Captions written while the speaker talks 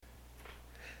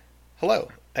Hello,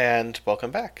 and welcome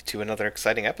back to another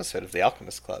exciting episode of the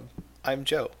Alchemist Club. I'm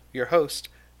Joe, your host,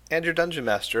 and your dungeon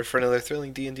master for another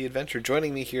thrilling D&D adventure.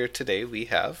 Joining me here today, we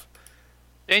have...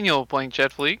 Daniel playing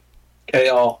Jet Fleet. Hey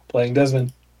all, playing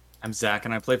Desmond. I'm Zach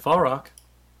and I play Fall Rock.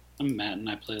 I'm Matt and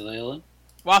I play Layla.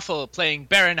 Waffle playing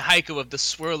Baron Heiko of the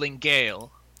Swirling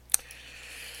Gale.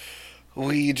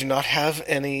 We do not have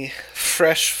any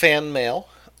fresh fan mail,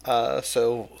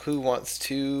 so who wants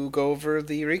to go over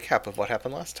the recap of what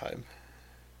happened last time?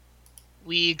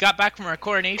 We got back from our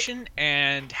coronation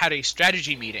and had a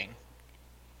strategy meeting.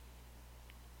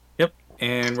 Yep,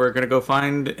 and we're going to go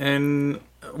find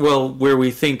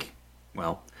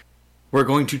we're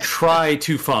going to try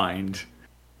to find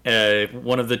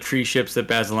one of the tree ships that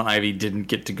Basil and Ivy didn't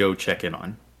get to go check in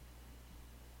on.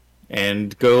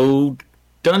 And go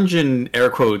dungeon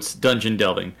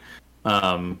delving.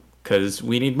 Because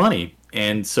we need money.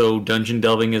 And so dungeon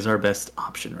delving is our best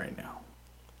option right now.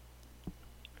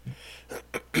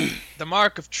 The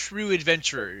mark of true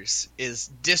adventurers is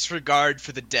disregard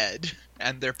for the dead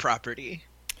and their property.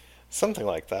 Something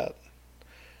like that.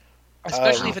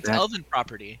 Especially if it's elven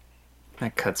property.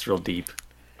 That cuts real deep.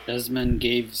 Desmond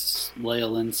gave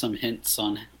Leyland some hints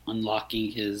on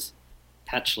unlocking his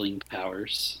hatchling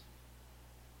powers.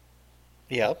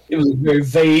 Yep. It was a very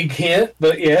vague hint,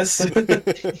 but yes.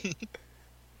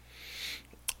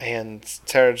 And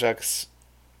Terrajux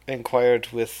inquired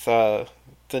with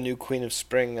the new Queen of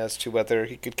Spring as to whether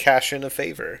he could cash in a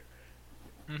favor.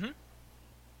 Mm-hmm.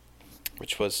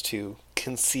 Which was to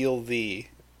conceal the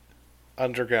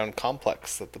underground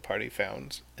complex that the party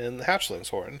found in the Hatchling's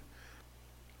Horn.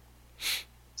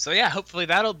 So yeah, hopefully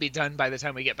that'll be done by the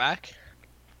time we get back.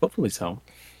 Hopefully so.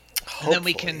 And then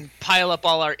we can pile up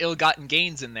all our ill-gotten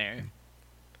gains in there.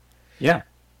 Yeah.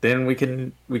 Then we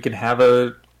can have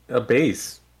a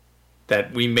base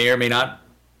that we may or may not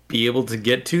be able to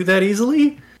get to that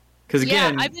easily. Because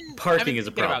again, parking is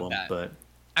a problem. But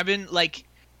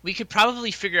we could probably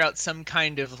figure out some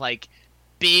kind of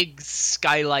big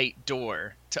skylight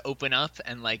door to open up,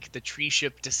 and the tree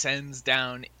ship descends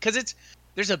down. Because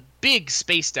there's a big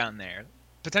space down there,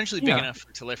 potentially big enough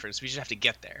for Telifers. We just have to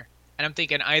get there. And I'm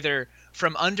thinking either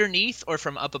from underneath or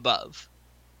from up above.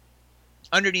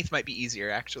 Underneath might be easier,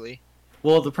 actually.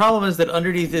 Well, the problem is that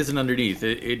underneath isn't underneath.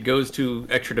 It goes to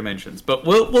extra dimensions. But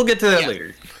we'll get to that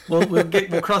later.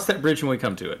 We'll cross that bridge when we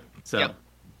come to it. So. Yep.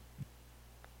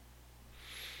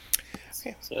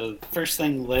 So the first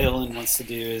thing Leyland wants to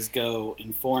do is go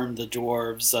inform the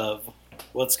dwarves of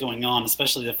what's going on,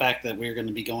 especially the fact that we're going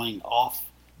to be going off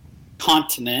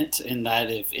continent, and that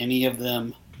if any of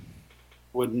them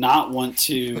would not want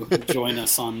to join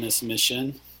us on this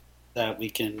mission, that we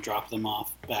can drop them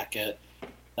off back at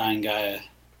Dying Gaia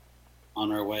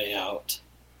on our way out,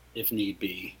 if need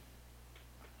be.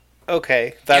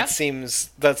 Okay, that seems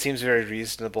very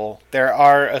reasonable. There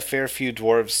are a fair few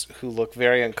dwarves who look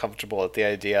very uncomfortable at the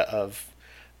idea of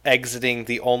exiting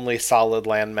the only solid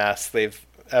landmass they've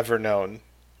ever known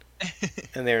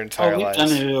in their entire lives.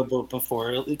 We've done it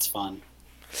before. It's fun.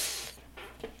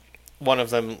 One of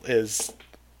them is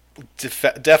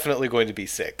definitely going to be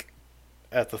sick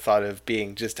at the thought of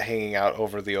being just hanging out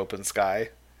over the open sky.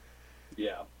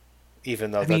 Yeah.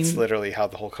 Even though that's literally how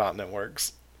the whole continent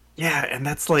works. Yeah, and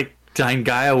that's Dying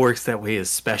Gaia works that way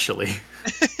especially.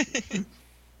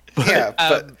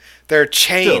 but they're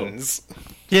chains.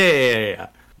 Still. Yeah.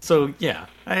 So, yeah,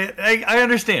 I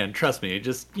understand. Trust me.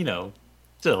 Just,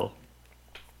 still.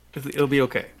 It'll be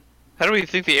okay. How do we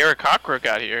think the Aarakocra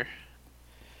got here?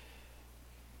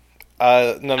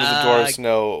 None of the dwarves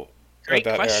know great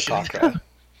about question. Aarakocra.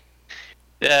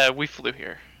 Yeah, we flew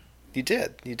here. You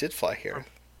did fly here.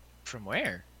 From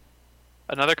where?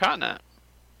 Another continent.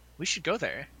 We should go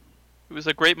there. It was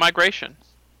a great migration.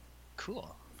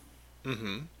 Cool.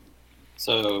 Mm-hmm.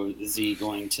 So is he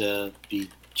going to be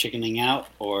chickening out,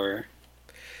 or?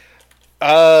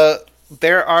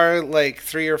 There are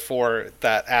 3 or 4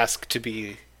 that ask to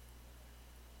be,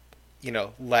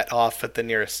 let off at the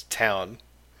nearest town.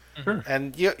 Sure.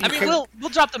 And we'll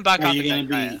drop them back off.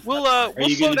 We'll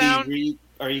slow down.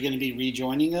 Are you going to be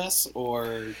rejoining us,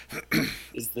 or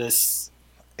is this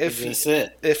if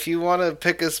it? If you want to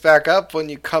pick us back up when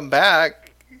you come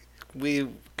back, we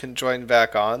can join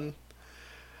back on.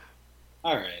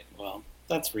 All right. Well,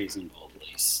 that's reasonable, at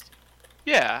least.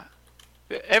 Yeah.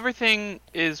 Everything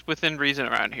is within reason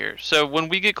around here. So when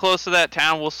we get close to that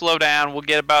town, we'll slow down. We'll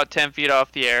get about 10 feet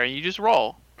off the air, and you just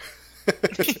roll.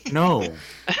 No.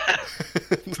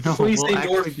 No, Please we'll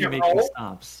actually be making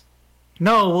stops.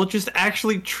 No, we'll just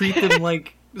actually treat them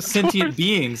like sentient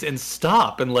beings and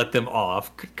stop and let them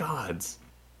off. Good gods.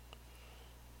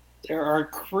 They're our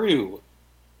crew.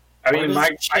 I mean, my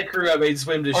crew, I made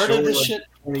swim to Part shore of the like ship,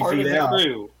 20 part of feet the out.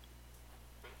 crew.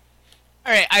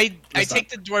 All right, I It's take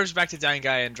the dwarves back to Dying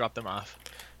Guy and drop them off.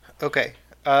 Okay.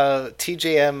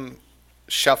 TJM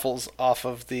shuffles off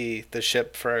of the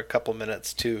ship for a couple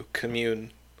minutes to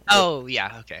commune Oh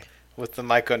yeah, okay. with the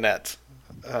Myconet.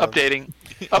 Updating.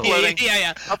 Uploading. Yeah. Hang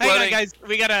on, Uploading. guys.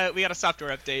 We got a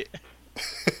software update.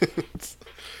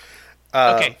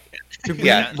 Okay.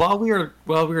 Yeah. While we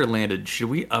were landed, should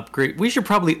we upgrade? We should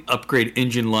probably upgrade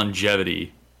engine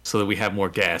longevity so that we have more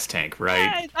gas tank,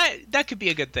 right? That could be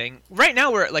a good thing. Right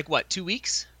now we're at like what, 2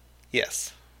 weeks?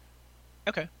 Yes.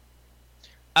 Okay.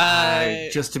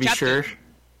 Just to be Captain, sure.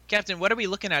 Captain, what are we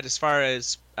looking at as far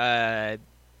as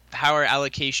power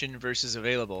allocation versus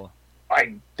available?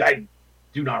 I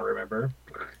do not remember.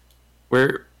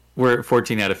 We're at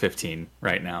 14 out of 15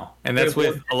 right now, and that's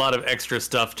with a lot of extra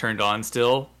stuff turned on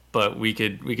still. But we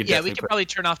could Yeah, we definitely could probably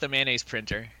turn off the mayonnaise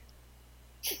printer.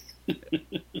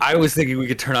 I was thinking we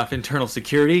could turn off internal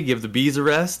security, give the bees a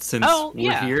rest since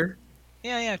we're here.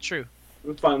 Yeah, true.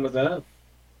 I'm fine with that.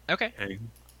 Okay. Okay.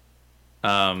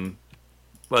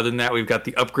 Other than that, we've got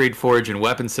the upgrade forge and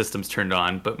weapon systems turned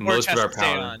on, but most of our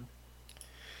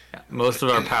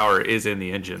power is in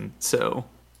the engine. So,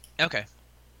 Okay.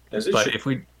 but if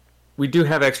we do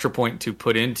have extra point to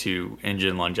put into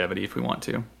engine longevity if we want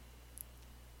to.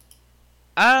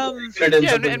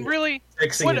 Yeah, and really,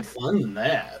 fixing what it fun than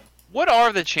that. what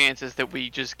are the chances that we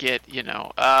just get,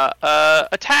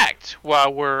 attacked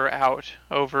while we're out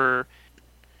over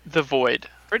the void?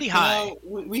 Pretty high. You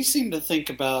know, we seem to think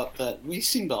about that. We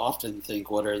seem to often think,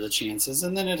 what are the chances?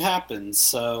 And then it happens.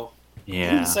 So I'm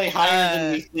Yeah. going to say higher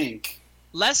than we think.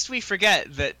 Lest we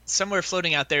forget that somewhere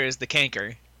floating out there is the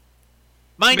canker.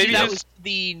 Mind Maybe you, that just- was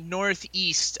the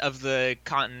northeast of the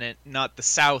continent, not the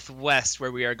southwest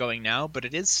where we are going now, but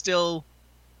it is still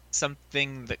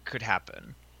something that could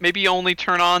happen. Maybe only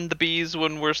turn on the bees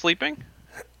when we're sleeping?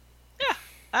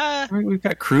 We've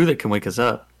got crew that can wake us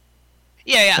up.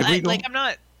 Yeah. Like, we don't-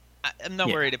 I'm not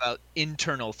Yeah. worried about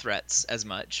internal threats as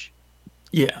much.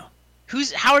 Yeah.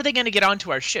 How are they going to get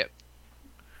onto our ship?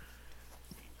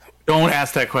 Don't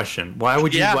ask that question. Why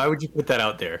would you? Yeah. Why would you put that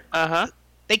out there? Uh-huh.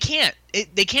 They can't.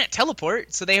 They can't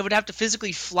teleport, so they would have to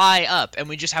physically fly up, and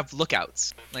we just have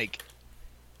lookouts. Like,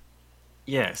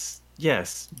 Yes,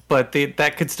 but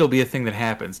that could still be a thing that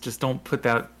happens. Just don't put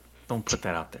that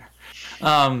out there.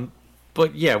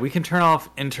 But yeah, we can turn off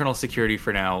internal security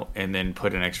for now, and then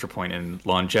put an extra point in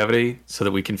longevity so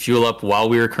that we can fuel up while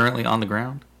we are currently on the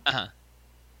ground.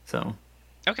 So,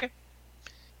 okay.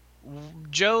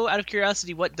 Joe, out of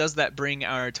curiosity, what does that bring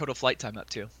our total flight time up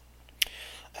to?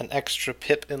 An extra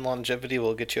pip in longevity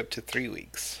will get you up to 3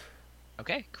 weeks.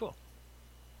 Okay, cool.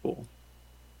 cool.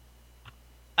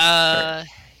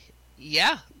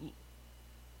 Yeah.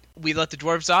 We let the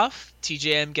dwarves off.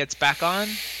 TJM gets back on.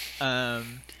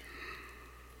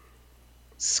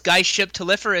 Skyship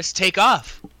Telephorus take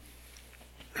off.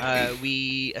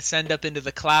 We ascend up into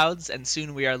the clouds, and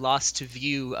soon we are lost to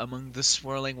view among the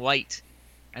swirling white.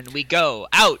 And we go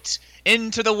out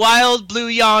into the wild blue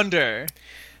yonder.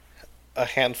 A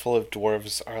handful of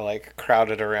dwarves are like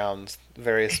crowded around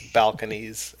various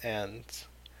balconies, and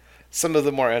some of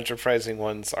the more enterprising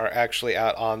ones are actually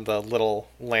out on the little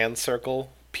land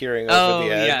circle peering over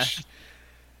the edge.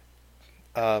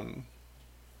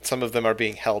 Some of them are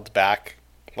being held back,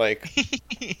 like,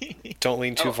 don't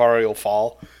lean too far or you'll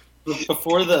fall.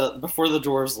 Before the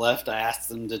dwarves left, I asked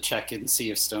them to check and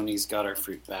see if Stoney's got our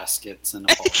fruit baskets and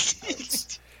all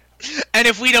that. And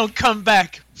if we don't come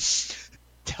back,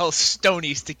 tell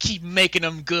Stonies to keep making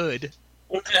them good.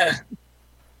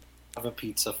 Have a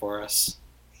pizza for us.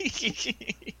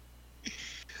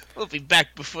 We'll be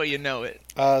back before you know it.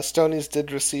 Stonies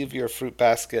did receive your fruit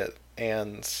basket,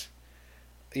 and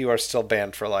you are still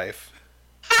banned for life.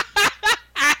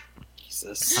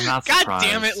 Jesus. I'm not God surprised.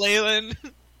 damn it, Leyland.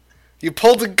 You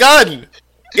pulled a gun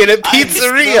in a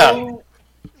pizzeria!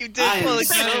 You did I pull am a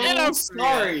gun in a so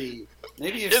sorry.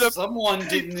 Maybe if someone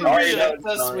didn't Sorry, inject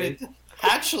no, us sorry. with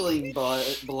hatchling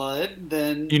blood,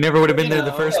 then You never would have been there in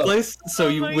the know. first place, so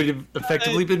you my would have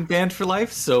effectively been banned for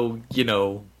life. So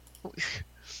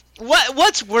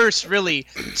What's worse, really,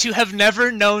 to have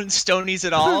never known Stonies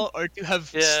at all, or to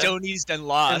have Yeah. Stonies and And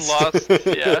lost? lost,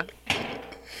 yeah.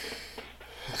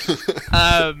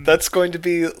 That's going to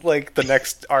be like the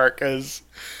next arc is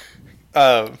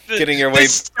getting your way.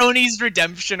 The Stonies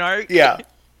redemption arc. Yeah.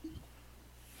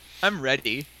 I'm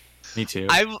ready. me too.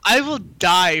 I will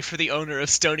die for the owner of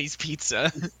Stonies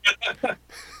Pizza.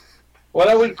 What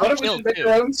if we Chill, make too.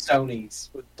 our own Stonies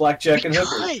with blackjack and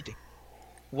hookers? God.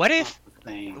 What if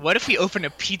Thing. we open a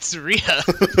pizzeria?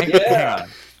 Yeah.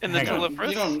 in the Hang on.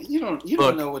 tulip. You Look.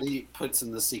 don't know what he puts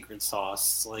in the secret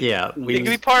sauce. Like, Yeah, It could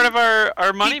be part of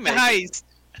our money making. Guys,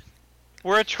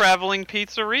 We're a traveling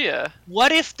pizzeria.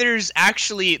 what if there's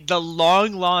actually the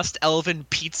long lost elven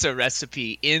pizza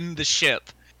recipe in the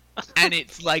ship, and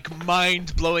it's like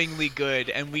mind-blowingly good,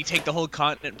 and we take the whole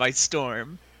continent by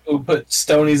storm? Who put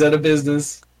Stonies out of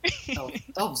business?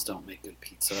 elves don't make good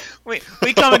pizza. We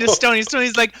come into Stony.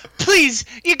 Stony's like, please,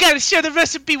 you gotta share the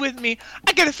recipe with me.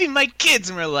 I gotta feed my kids.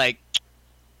 And we're like,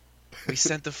 we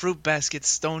sent the fruit basket,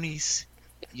 Stonies.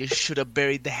 You should have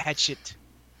buried the hatchet,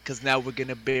 because now we're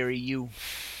gonna bury you.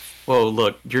 Whoa,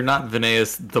 look, you're not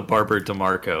Vineas the Barber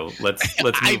DeMarco. Let's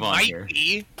I move on might here.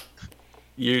 be.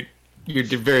 You're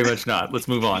very much not. Let's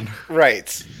move on. Right.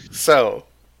 So,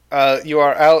 you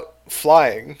are out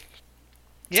flying,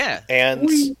 Yeah. and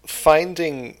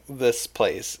finding this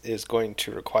place is going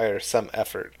to require some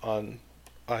effort on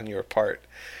your part.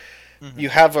 You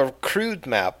have a crude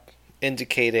map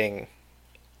indicating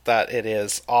that it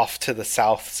is off to the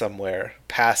south somewhere,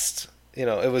 past,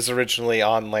 it was originally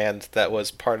on land that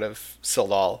was part of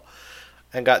Sildal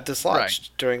and got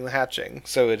dislodged during the hatching.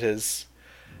 So it has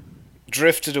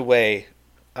drifted away,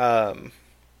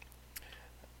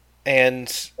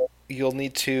 and you'll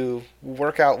need to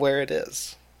work out where it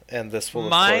is. And this will,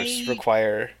 of course,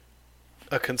 require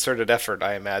a concerted effort,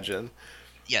 I imagine.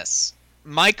 Yes.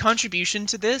 My contribution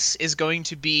to this is going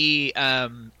to be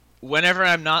whenever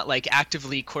I'm not like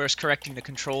actively course correcting the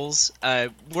controls.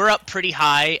 We're up pretty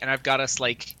high, and I've got us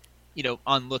like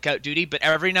on lookout duty. But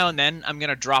every now and then, I'm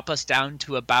gonna drop us down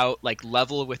to about like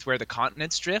level with where the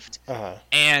continents drift,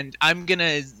 and I'm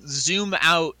gonna zoom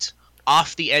out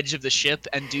off the edge of the ship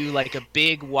and do like a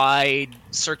big wide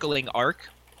circling arc.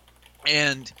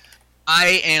 And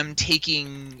I am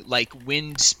taking like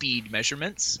wind speed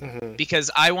measurements because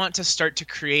I want to start to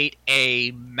create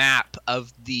a map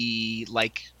of the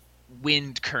like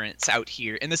wind currents out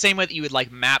here in the same way that you would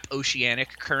like map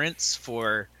oceanic currents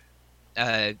for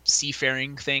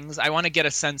seafaring things. I want to get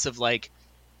a sense of like,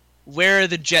 where are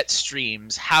the jet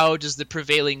streams? How does the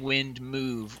prevailing wind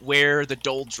move? Where are the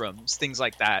doldrums? Things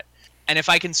like that. And if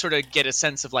I can sort of get a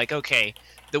sense of like, okay,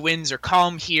 the winds are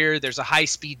calm here, there's a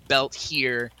high-speed belt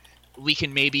here, we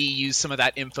can maybe use some of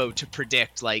that info to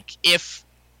predict, like, if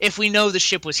we know the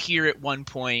ship was here at one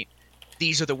point,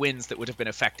 these are the winds that would have been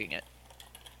affecting it.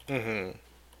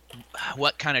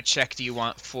 What kind of check do you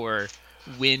want for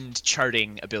wind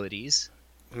charting abilities?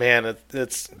 Man,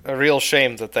 it's a real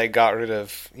shame that they got rid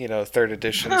of, 3rd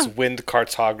edition's wind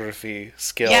cartography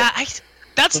skill. Yeah,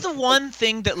 that's the one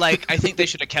thing that, like, I think they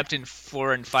should have kept in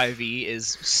 4 and 5e is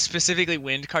specifically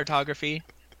wind cartography.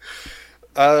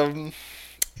 Go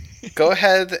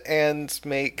ahead and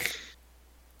make...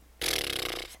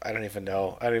 I don't even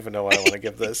know what I want to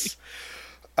give this.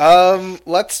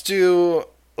 Let's do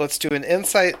an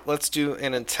insight, let's do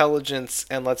an intelligence,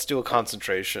 and let's do a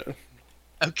concentration.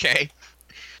 Okay.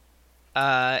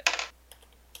 The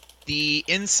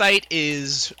insight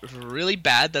is really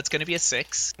bad. That's going to be a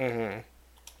 6.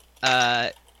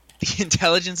 The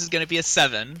intelligence is going to be a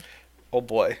 7. Oh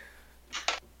boy.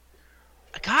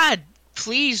 God,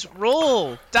 please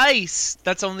roll dice.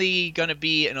 That's only going to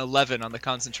be an 11 on the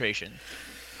concentration.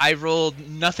 I rolled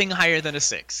nothing higher than a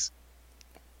 6.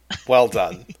 Well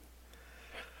done.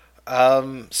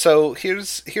 So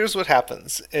here's what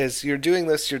happens is you're doing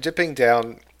this, you're dipping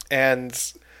down,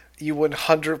 and you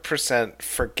 100%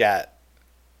 forget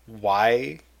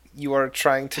why you are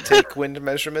trying to take wind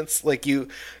measurements. Like you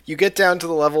get down to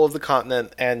the level of the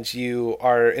continent and you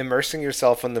are immersing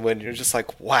yourself in the wind. You're just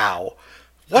like, wow,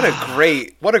 what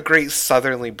a great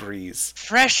southerly breeze,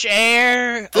 fresh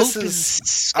air, this open is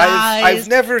skies. I've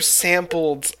never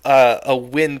sampled a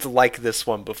wind like this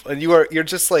one before, and you're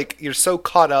just like, you're so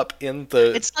caught up in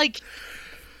the. It's like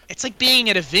being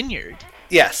at a vineyard.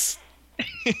 Yes.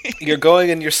 You're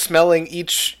going and you're smelling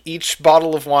each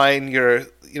bottle of wine. You're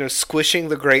squishing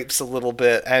the grapes a little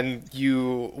bit, and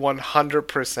you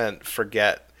 100%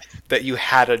 forget that you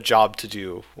had a job to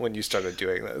do when you started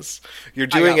doing this. You're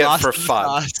doing it for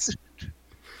fun.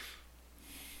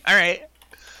 All right.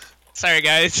 Sorry,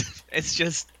 guys. It's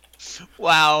just,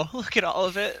 wow. Look at all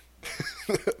of it.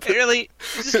 It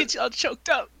just gets you all choked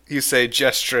up. You say,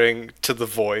 gesturing to the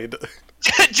void.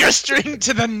 Gesturing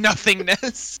to the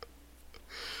nothingness.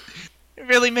 It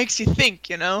really makes you think,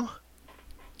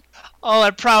 All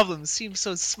our problems seem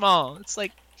so small. It's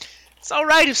like, it's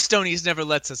alright if Stonies never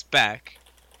lets us back.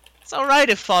 It's alright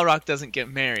if Fall Rock doesn't get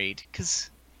married. Cause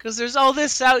there's all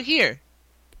this out here.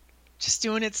 Just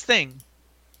doing its thing.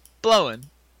 Blowing.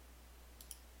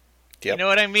 Yep. You know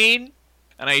what I mean?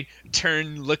 And I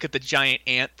look at the giant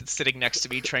ant that's sitting next to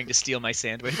me trying to steal my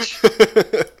sandwich.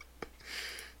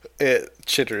 It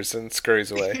chitters and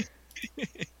scurries away.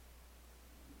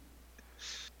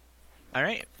 All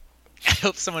right. I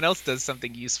hope someone else does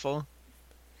something useful.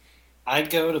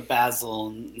 I'd go to Basil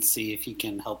and see if he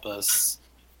can help us.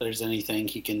 If there's anything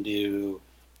he can do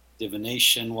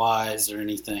divination wise or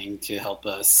anything to help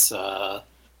us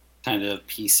kind of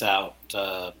piece out,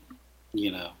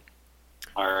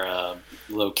 our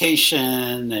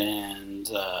location and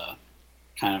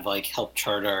kind of like help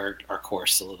chart our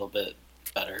course a little bit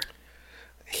better.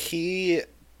 He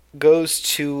goes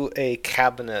to a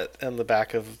cabinet in the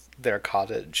back of their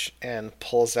cottage and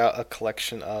pulls out a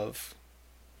collection of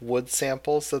wood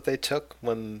samples that they took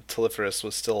when Telephorus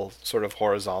was still sort of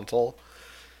horizontal.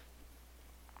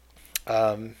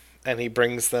 And he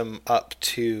brings them up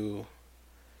to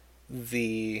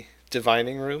the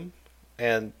divining room,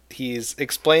 and he's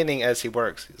explaining as he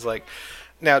works. He's like,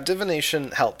 now,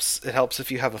 divination helps. It helps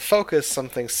if you have a focus,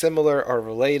 something similar or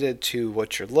related to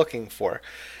what you're looking for.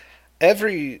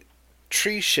 Every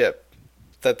tree ship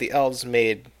that the elves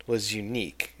made was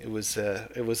unique. It was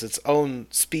its own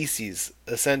species,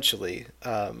 essentially.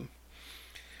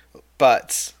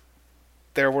 But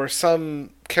there were some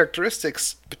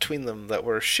characteristics between them that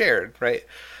were shared, right?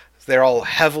 They're all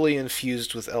heavily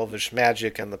infused with elvish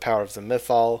magic and the power of the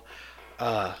mythal.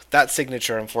 That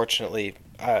signature, unfortunately,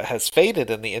 has faded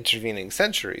in the intervening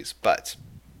centuries, but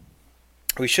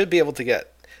we should be able to get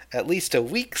at least a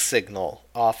weak signal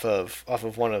off of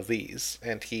one of these.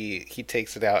 And he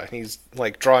takes it out and he's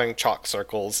like drawing chalk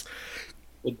circles.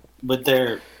 Would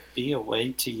there be a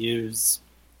way to use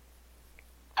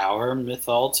our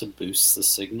mythal to boost the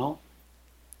signal?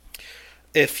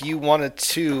 If you wanted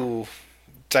to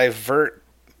divert,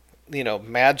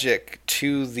 magic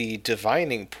to the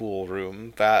divining pool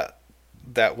room, that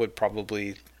would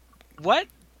probably... What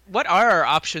are our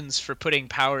options for putting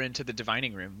power into the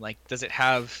divining room? Like, does it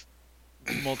have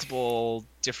multiple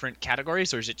different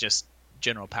categories, or is it just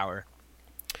general power?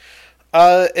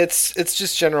 It's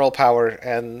just general power,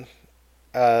 and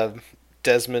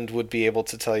Desmond would be able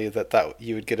to tell you that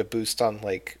you would get a boost on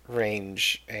like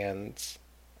range and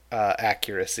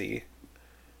accuracy.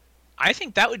 I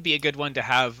think that would be a good one to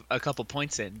have a couple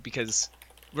points in, because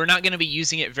we're not going to be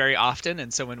using it very often,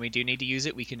 and so when we do need to use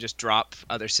it, we can just drop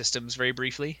other systems very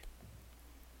briefly.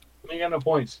 I got no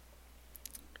points.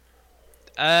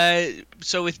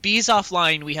 So with bees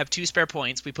offline, we have 2 spare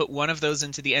points. We put one of those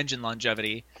into the engine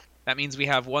longevity. That means we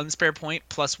have 1 spare point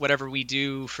plus whatever we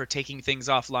do for taking things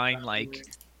offline, like...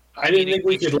 I didn't think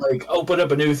we could, open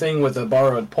up a new thing with a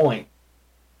borrowed point.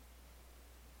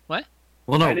 What?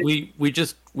 Well, no,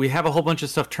 we have a whole bunch of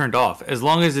stuff turned off. As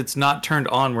long as it's not turned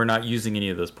on, we're not using any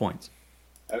of those points.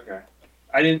 Okay.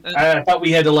 I thought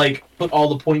we had to, put all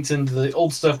the points into the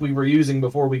old stuff we were using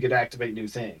before we could activate new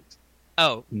things.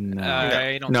 Oh, no.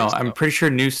 I don't No, think so. I'm pretty sure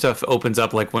new stuff opens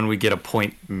up when we get a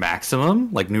point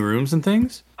maximum, like new rooms and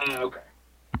things. Okay.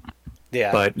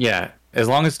 Yeah. But yeah, as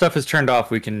long as stuff is turned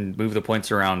off, we can move the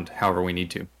points around however we need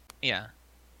to. Yeah.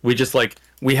 We just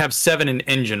we have 7 in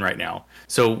engine right now,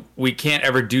 so we can't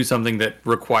ever do something that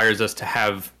requires us to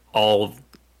have all.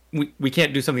 We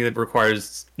can't do something that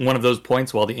requires one of those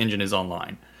points while the engine is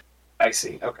online. I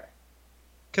see. Okay.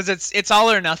 Because it's all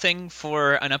or nothing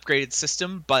for an upgraded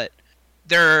system, but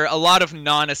there are a lot of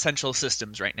non-essential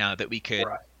systems right now that we could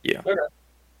Yeah. Okay.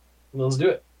 Let's do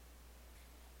it.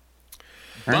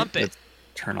 bump it. Let's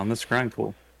turn on the scrying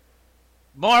pool.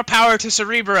 More power to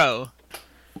Cerebro.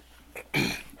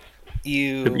 Could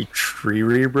You be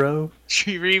tree bro.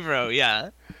 Cerebro, yeah.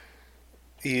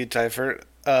 you divert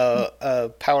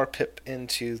a power pip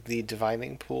into the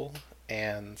divining pool,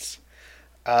 and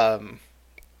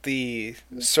the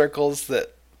circles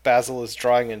that Basil is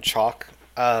drawing in chalk,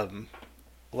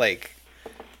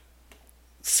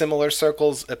 similar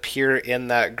circles appear in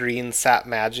that green sap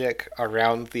magic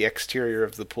around the exterior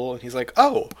of the pool, and he's like,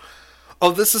 oh,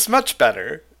 this is much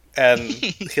better. And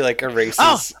he erases.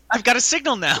 Oh, I've got a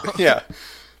signal now. Yeah.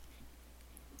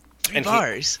 3 And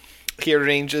bars. He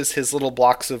arranges his little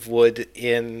blocks of wood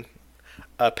in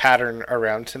a pattern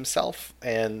around himself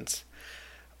and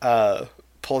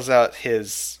pulls out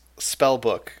his spell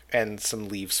book, and some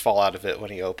leaves fall out of it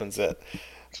when he opens it.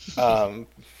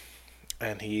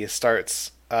 And he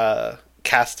starts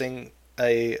casting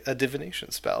a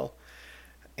divination spell.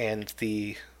 And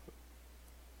the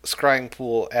scrying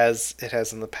pool, as it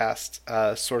has in the past,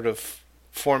 sort of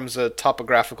forms a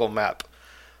topographical map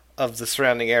of the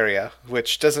surrounding area,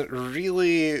 which doesn't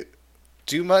really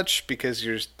do much because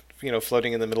you're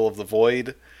floating in the middle of the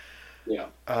void. Yeah.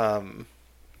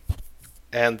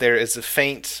 And there is a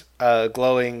faint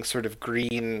glowing sort of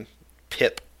green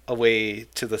pip away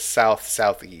to the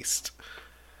southeast.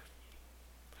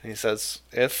 He says,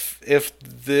 if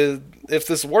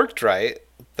this worked right,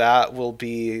 that will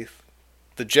be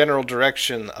the general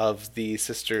direction of the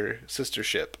sister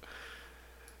ship.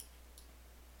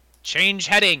 Change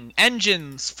heading.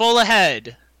 Engines full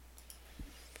ahead.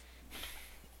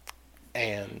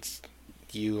 And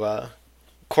you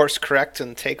course correct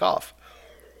and take off.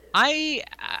 I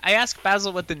asked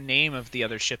Basil what the name of the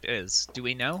other ship is. Do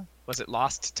we know? Was it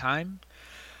Lost to Time?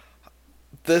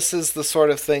 This is the sort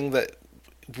of thing that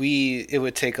it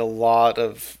would take a lot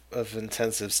of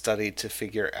intensive study to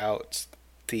figure out.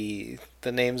 The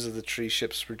names of the tree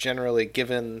ships were generally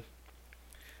given,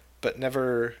 but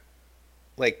never,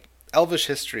 like, Elvish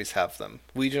histories have them.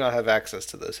 We do not have access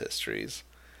to those histories.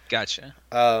 Gotcha.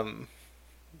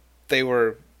 They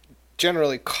were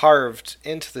generally carved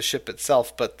into the ship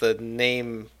itself, but the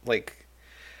name, like,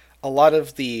 a lot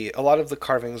of the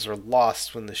carvings are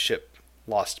lost when the ship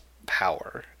lost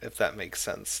power, if that makes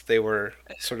sense. They were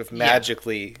sort of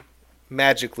magically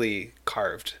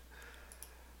carved.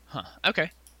 Huh.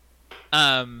 Okay.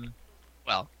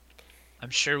 Well, I'm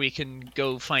sure we can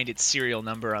go find its serial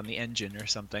number on the engine or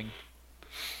something.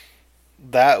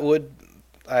 That would...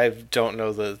 I don't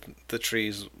know the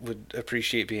trees would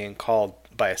appreciate being called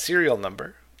by a serial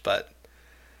number, but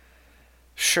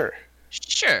sure.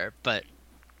 Sure, but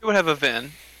It would have a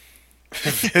VIN.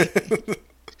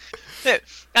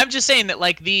 I'm just saying that,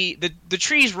 like, the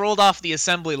trees rolled off the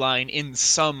assembly line in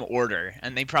some order,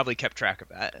 and they probably kept track of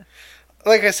that.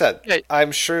 Like I said, Yeah.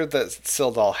 I'm sure that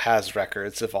Sildal has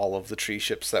records of all of the tree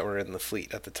ships that were in the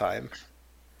fleet at the time.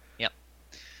 Yep.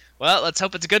 Well, let's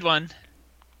hope it's a good one.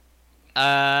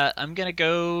 I'm gonna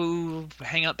go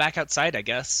hang out back outside, I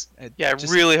guess. Yeah, I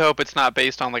really hope it's not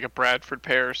based on like a Bradford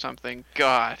pear or something.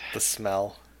 God. The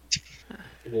smell.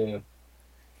 Yeah.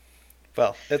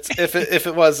 Well, if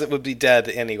it was, it would be dead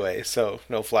anyway, so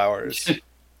no flowers.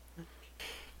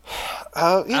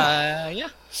 Yeah.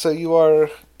 So you are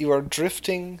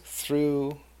drifting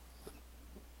through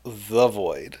the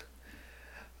void.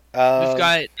 We've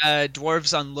got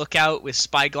dwarves on lookout with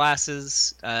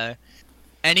spyglasses.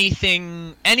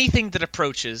 Anything that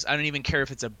approaches, I don't even care if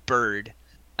it's a bird,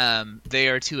 they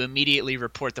are to immediately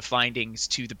report the findings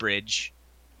to the bridge.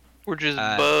 We're just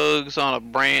bugs on a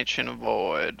branch in a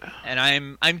void. And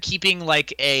I'm keeping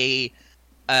like an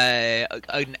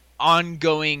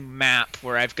ongoing map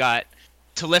where I've got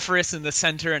Telephorus in the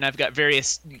center, and I've got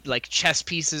various like chess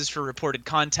pieces for reported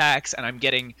contacts, and I'm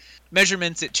getting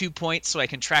measurements at 2 points so I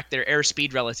can track their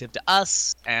airspeed relative to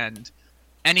us, and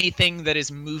anything that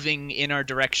is moving in our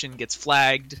direction gets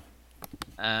flagged.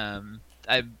 I'm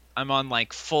on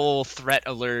like full threat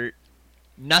alert.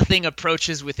 Nothing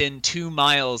approaches within 2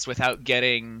 miles without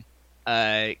getting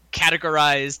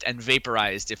categorized and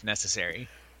vaporized if necessary.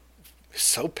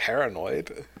 So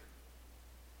paranoid.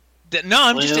 No,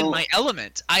 I'm just in my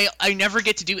element. I never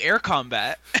get to do air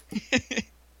combat.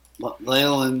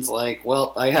 Leyland's like,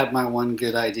 well, I have my one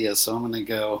good idea, so I'm going to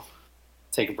go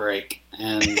take a break.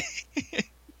 And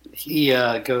he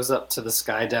goes up to the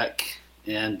sky deck,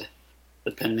 and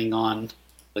depending on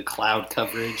the cloud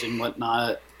coverage and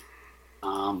whatnot,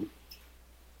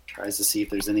 tries to see if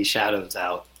there's any shadows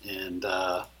out and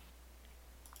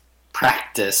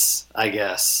practice, I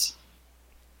guess,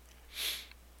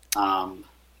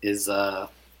 is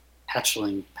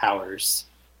hatchling powers.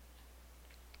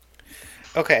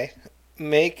 Okay,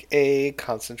 make a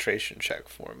concentration check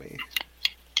for me.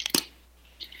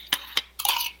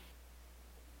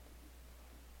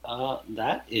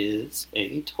 That is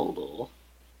a total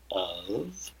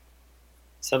of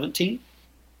 17.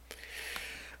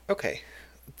 Okay,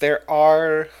 there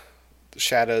are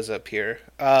shadows up here.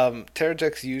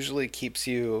 Terradex usually keeps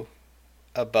you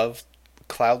above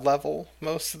cloud level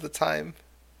most of the time,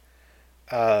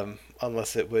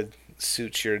 unless it would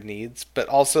suit your needs. But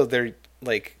also, they're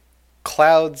like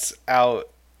clouds out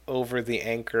over the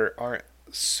anchor aren't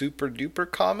super duper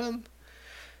common,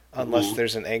 unless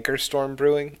there's an anchor storm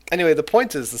brewing. Anyway, the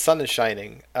point is the sun is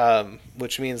shining,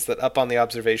 which means that up on the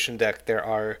observation deck there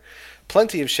are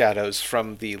plenty of shadows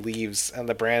from the leaves and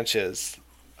the branches,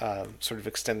 sort of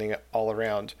extending all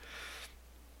around.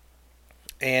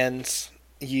 And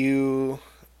you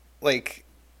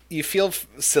feel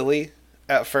silly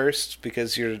at first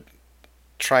because you're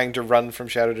trying to run from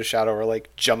shadow to shadow or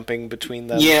like jumping between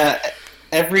them. Yeah,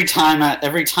 every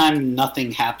time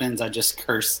nothing happens, I just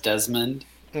curse Desmond.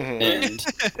 Mm-hmm. And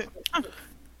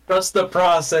Trust the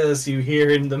process, you hear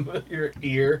in your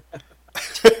ear.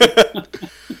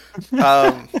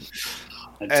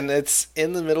 And it's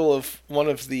in the middle of one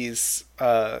of these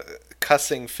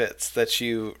cussing fits that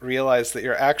you realize that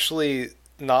you're actually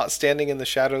not standing in the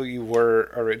shadow you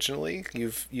were originally.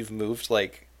 You've moved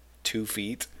like 2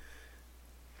 feet.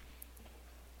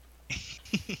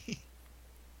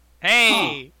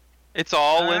 Hey! It's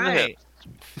all in the Alright. hip.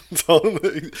 So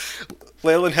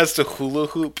Leyland has to hula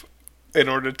hoop in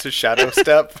order to shadow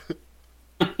step.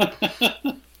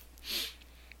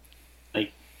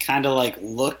 Like, kind of like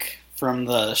look from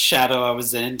the shadow I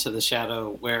was in to the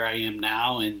shadow where I am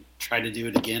now, and try to do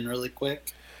it again really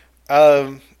quick.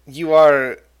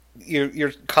 You're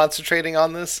concentrating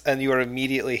on this, and you are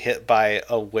immediately hit by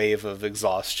a wave of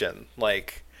exhaustion.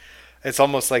 Like, it's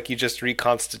almost like you just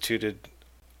reconstituted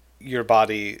your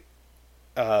body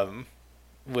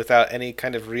without any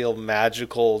kind of real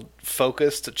magical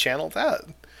focus to channel that.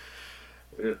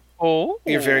 Oh.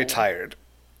 You're very tired.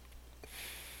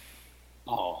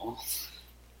 Oh,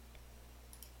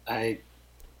 I'm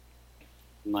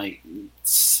like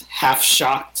half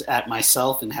shocked at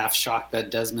myself and half shocked that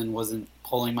Desmond wasn't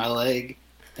pulling my leg,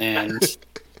 and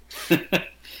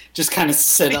just kind of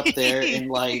sit up there in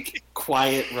like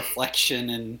quiet reflection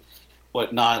and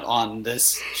whatnot on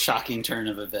this shocking turn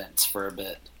of events for a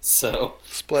bit. So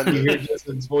You Splendid. hear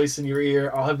Desmond's voice in your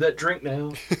ear. I'll have that drink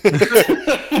now.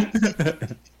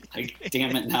 like,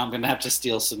 damn it! Now I'm gonna have to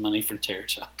steal some money from Terror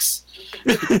Chucks.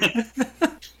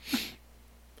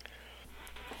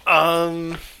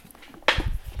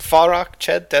 Farrock,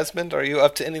 Ched, Desmond, are you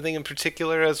up to anything in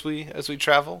particular as we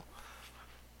travel?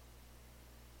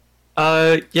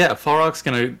 Yeah, Farrock's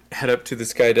gonna head up to the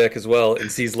sky deck as well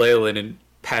and sees Leyland and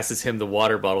passes him the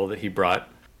water bottle that he brought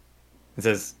and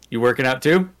says, "You working out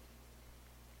too?"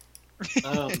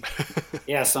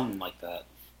 Yeah, something like that.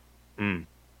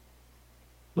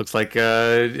 Looks like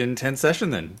an intense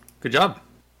session then. Good job.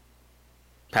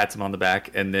 Pats him on the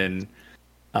back and then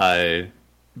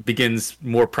begins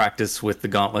more practice with the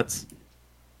gauntlets.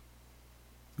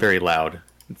 Very loud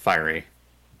and fiery.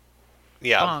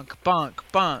 Yeah. Bonk, bonk,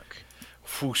 bonk.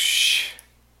 Whoosh.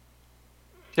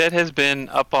 Jed has been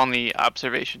up on the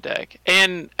observation deck,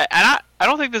 and I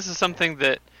don't think this is something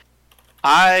that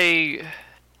I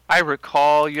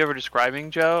recall you ever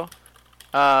describing, Joe.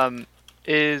 There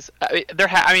has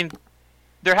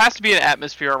to be an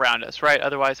atmosphere around us, right?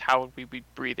 Otherwise, how would we be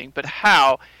breathing? But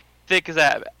how thick is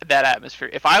that atmosphere?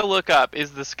 If I look up,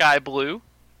 is the sky blue?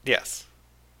 Yes.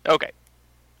 Okay,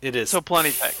 It is so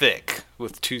plenty thick.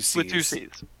 with 2 C's. with 2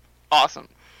 C's. Awesome.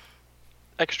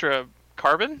 Extra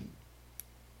carbon.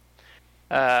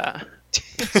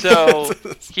 So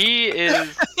he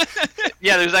is.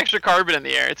 Yeah, there's extra carbon in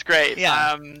the air. It's great.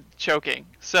 Yeah. Choking.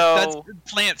 So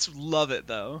Plants love it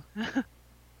though.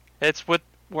 it's what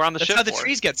we're on the That's ship how the for.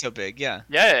 trees get so big. Yeah.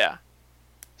 Yeah.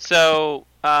 So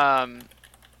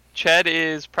Ched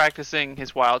is practicing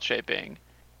his wild shaping.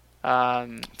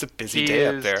 It's a busy He day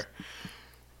up is- there.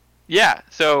 Yeah.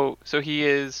 So he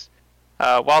is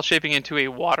wild shaping into a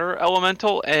water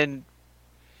elemental and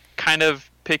kind of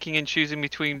picking and choosing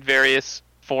between various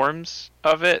forms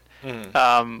of it.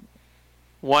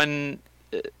 One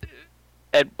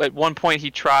at one point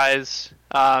he tries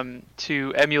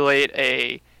to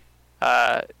emulate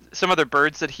some other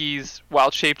birds that he's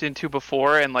wild shaped into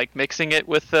before, and like mixing it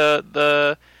with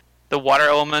the water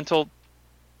elemental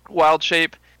wild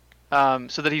shape,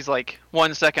 so that he's like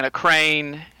 1 second a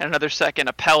crane and another second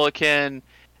a pelican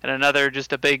and another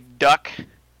just a big duck,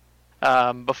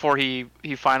 before he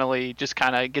finally just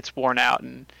kind of gets worn out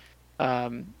and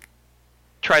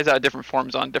tries out different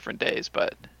forms on different days,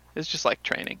 but it's just like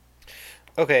training.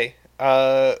 Okay.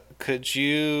 Could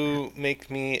you make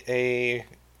me a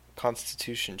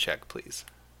Constitution check, please?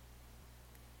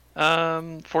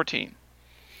 14.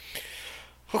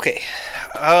 Okay.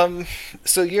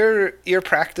 So you're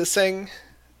practicing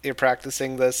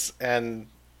this, and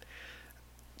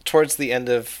towards the end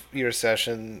of your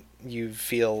session, you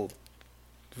feel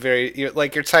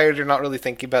you're tired. You're not really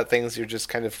thinking about things. You're just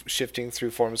kind of shifting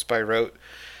through forms by rote,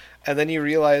 and then you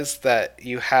realize that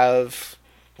you have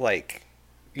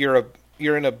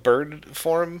you're in a bird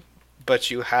form, but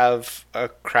you have a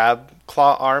crab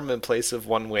claw arm in place of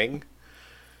one wing.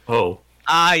 Oh.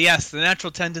 Ah, yes, the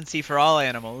natural tendency for all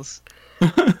animals.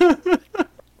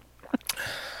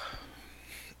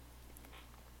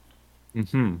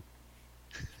 Mm-hmm.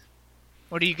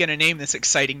 What are you gonna name this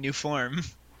exciting new form?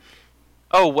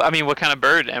 Oh, I mean, what kind of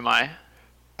bird am I?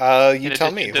 You In tell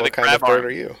addition me, to the what kind of crab bird arm.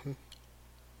 are you?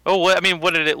 Oh, what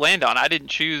did it land on? I didn't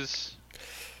choose.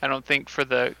 I don't think for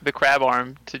the crab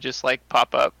arm to just like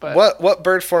pop up. But What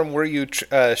bird form were you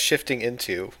shifting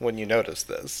into when you noticed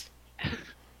this?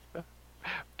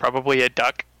 probably a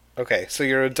duck. Okay, so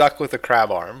you're a duck with a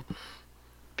crab arm.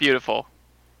 Beautiful.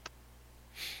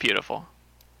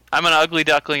 I'm an ugly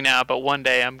duckling now, but one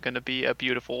day I'm gonna be a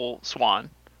beautiful swan.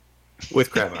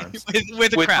 With crab arms.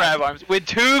 with a crab. arms. With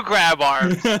 2 crab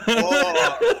arms.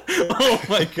 Oh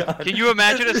my god. Can you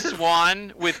imagine a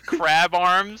swan with crab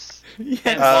arms Yes,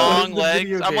 and what long is the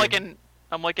video legs? game?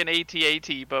 I'm like an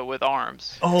AT-AT, but with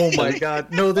arms. Oh my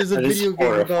god. No, there's a That is video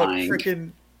game about horrifying.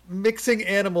 freaking mixing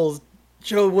animals.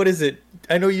 Joe, what is it?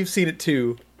 I know you've seen it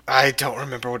too. I don't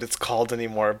remember what it's called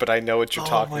anymore, but I know what you're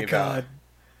talking my about. god.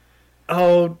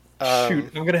 Oh, Um, shoot.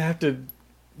 I'm going to have to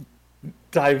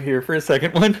dive here for a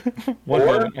second. One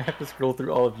moment. I have to scroll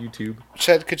through all of YouTube.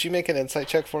 Ched, could you make an insight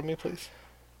check for me, please?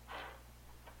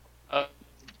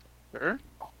 Sure.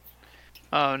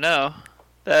 Oh no,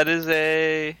 that's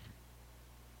a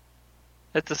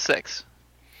 6.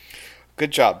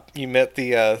 Good job. You met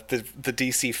the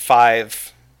DC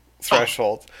 5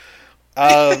 threshold.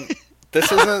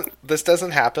 This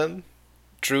doesn't happen.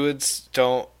 Druids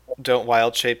don't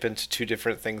wild shape into 2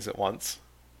 different things at once.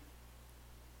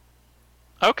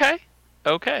 Okay.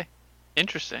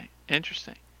 Interesting.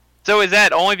 So is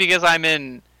that only because I'm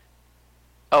in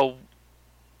an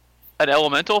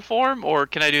elemental form, or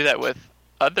can I do that with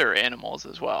other animals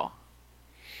as well?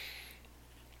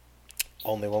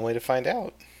 Only one way to find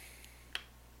out.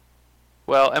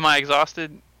 Well, am I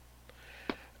exhausted?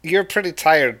 You're pretty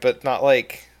tired, but not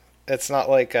like it's not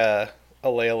like a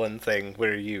Leyland thing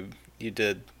where you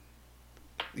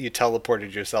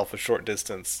teleported yourself a short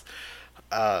distance.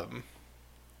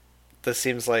 This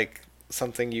seems like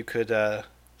something you could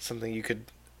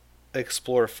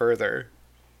explore further.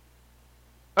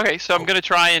 Okay, so I'm gonna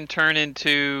try and turn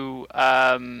into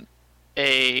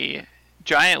a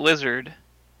giant lizard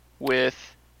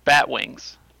with bat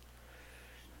wings.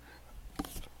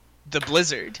 The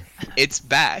blizzard. It's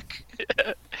back.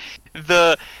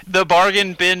 The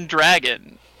bargain bin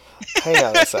dragon. Hang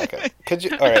on a second. Could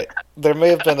you? All right. There may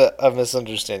have been a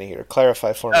misunderstanding here.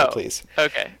 Clarify for me, Oh. please.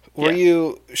 Okay. Were yeah.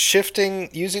 you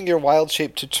using your wild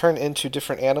shape to turn into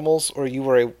different animals, or you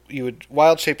had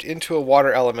wild shaped into a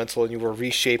water elemental and you were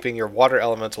reshaping your water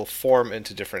elemental form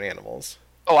into different animals?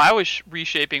 Oh, I was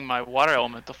reshaping my water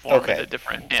elemental form Okay. into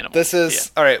different animals. This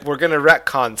is all right. We're gonna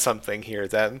retcon something here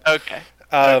then. Okay.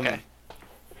 Um, Okay.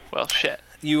 Well, shit.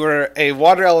 You were a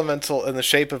water elemental in the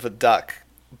shape of a duck,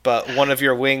 but one of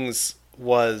your wings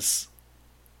was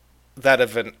that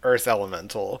of an earth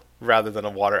elemental rather than a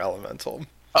water elemental.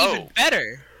 Even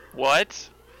better. What?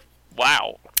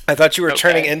 Wow. I thought you were Okay.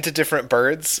 turning into different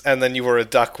birds, and then you were a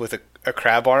duck with a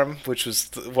crab arm, which was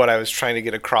what I was trying to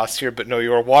get across here. But no, you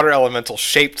were a water elemental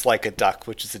shaped like a duck,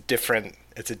 which is a different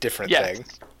Yes. thing.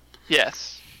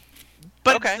 Yes.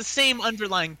 But Okay. it's the same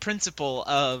underlying principle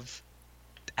of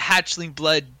hatchling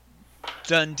blood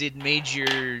did made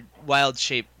your wild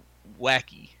shape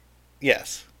wacky,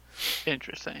 Yes.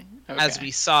 Interesting. Okay. as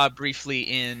we saw briefly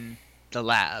in the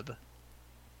lab.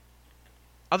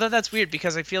 Although that's weird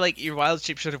because I feel like your wild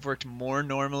shape should have worked more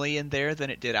normally in there than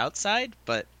it did outside,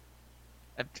 but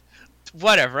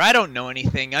whatever. I don't know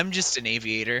anything. I'm just an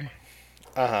aviator.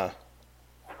 Uh-huh.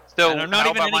 So And I'm not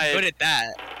how even about any good at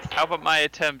that. How about my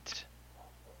attempt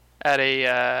at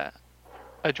a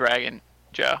dragon,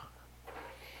 Joe?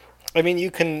 I mean,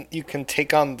 you can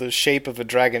take on the shape of a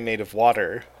dragon made of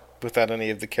water without any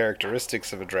of the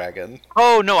characteristics of a dragon.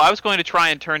 Oh no, I was going to try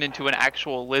and turn into an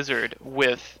actual lizard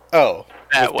with Oh,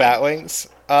 Bat with bat wings?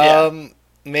 Yeah.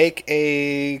 Make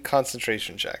a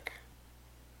concentration check.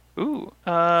 Ooh.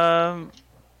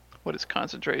 What is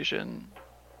concentration?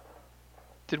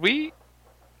 Did we?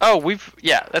 Oh,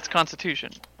 that's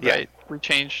Constitution, Yeah. right? We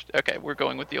changed. Okay, we're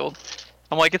going with the old.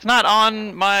 I'm like, it's not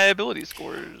on my ability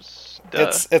scores.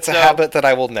 Duh. It's a habit that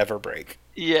I will never break.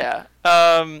 Yeah.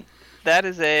 That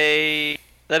is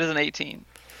an 18.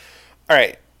 All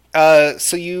right.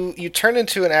 So you turn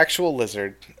into an actual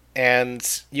lizard,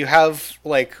 and you have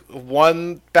like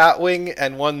one bat wing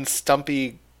and one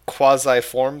stumpy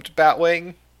quasi-formed bat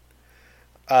wing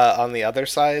on the other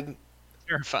side.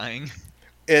 Terrifying.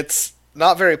 It's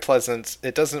not very pleasant.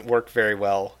 It doesn't work very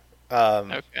well.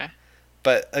 Okay.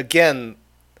 But again,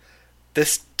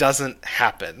 this doesn't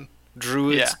happen.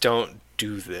 Druids Yeah. don't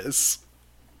do this.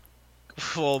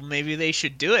 Well, maybe they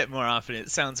should do it more often. It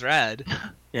sounds rad.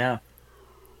 Yeah.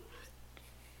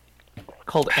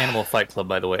 Called Animal Fight Club,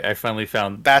 by the way. I finally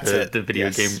found That's it. the video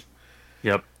Yes. game.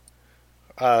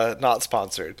 Yep. Not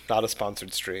sponsored. Not a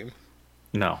sponsored stream.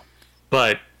 No.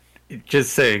 But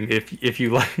just saying, if you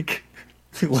like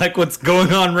if you like what's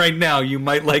going on right now, you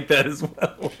might like that as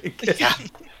well. Yeah.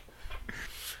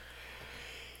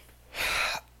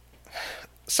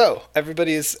 So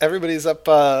everybody's up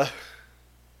on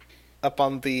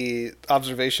the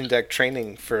observation deck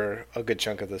training for a good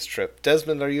chunk of this trip.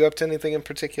 Desmond, are you up to anything in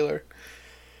particular?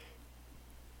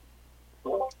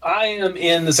 I am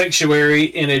in the sanctuary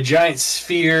in a giant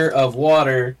sphere of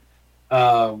water,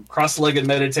 cross-legged,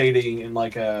 meditating, and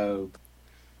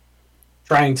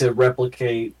trying to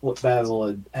replicate what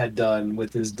Basil had done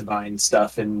with his divine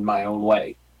stuff in my own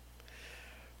way.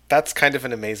 That's kind of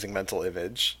an amazing mental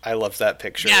image. I love that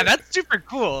picture. Yeah, that's super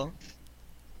cool.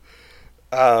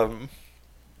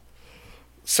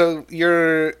 So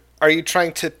are you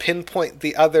trying to pinpoint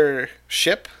the other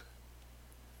ship?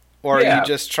 Or are you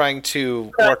just trying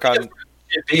to work on...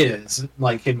 It is,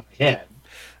 like, in my head.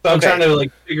 So I'm trying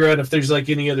to, figure out if there's,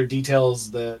 any other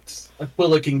details that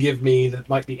Aquila can give me that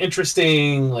might be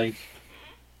interesting,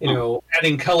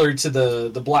 adding color to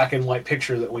the black and white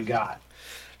picture that we got.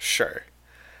 Sure.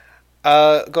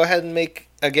 Go ahead and make,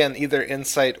 again, either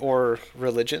insight or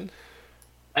religion.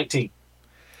 19.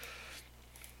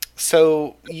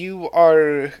 So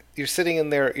you're sitting in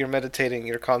there, you're meditating,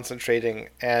 you're concentrating,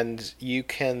 and you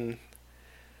can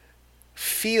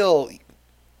feel,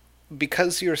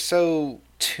 because you're so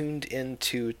tuned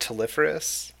into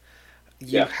Telephorus,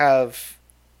 you have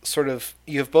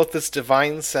both this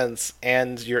divine sense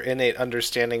and your innate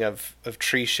understanding of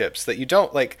tree ships that you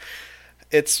don't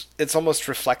it's almost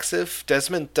reflexive.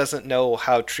 Desmond doesn't know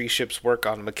how tree ships work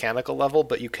on a mechanical level,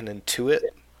 but you can intuit.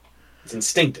 It's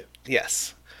instinctive.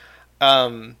 Yes.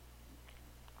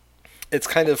 It's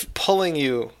kind of pulling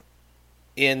you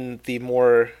in the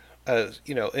more,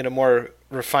 in a more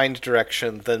refined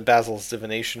direction than Basil's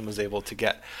divination was able to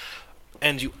get.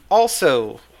 And you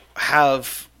also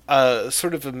have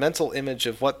sort of a mental image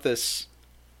of what this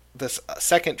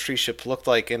second tree ship looked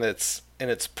like in its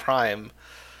prime.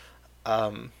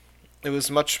 It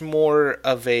was much more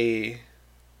of a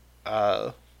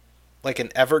like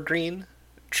an evergreen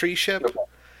tree ship.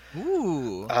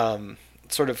 Ooh.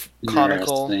 Sort of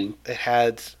conical. It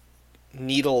had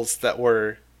needles that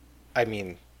were,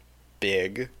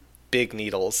 big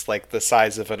needles, like the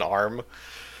size of an arm.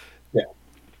 Yeah.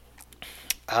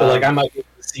 So, I might be able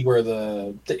to see where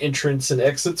the entrance and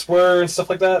exits were and stuff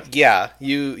like that? Yeah,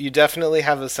 you definitely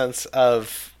have a sense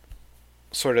of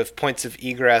sort of points of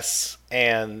egress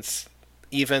and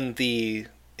even the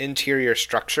interior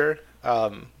structure.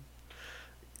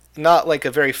 Not like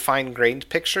a very fine-grained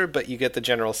picture, but you get the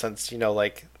general sense,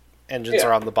 engines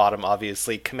are on the bottom,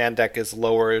 obviously. Command deck is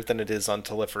lower than it is on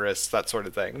Telephorus, that sort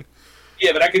of thing.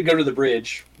 Yeah, but I could go to the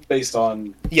bridge based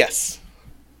on... Yes.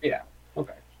 Yeah,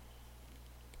 okay.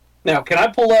 Now, can I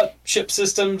pull up ship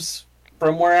systems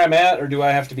from where I'm at, or do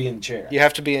I have to be in the chair? You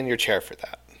have to be in your chair for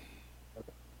that.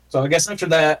 Okay. So I guess after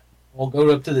that, we'll go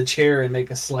up to the chair and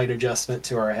make a slight adjustment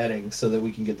to our heading so that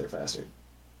we can get there faster.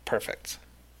 Perfect.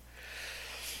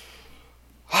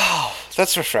 Oh,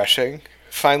 that's refreshing.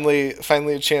 Finally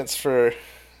a chance for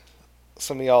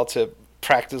some of y'all to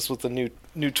practice with the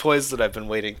new toys that I've been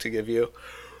waiting to give you.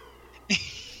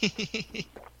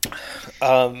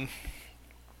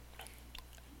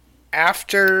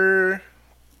 After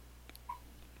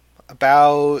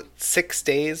about 6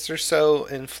 days or so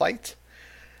in flight,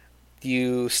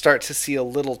 you start to see a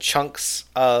little chunks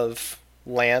of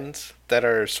land that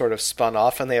are sort of spun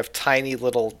off, and they have tiny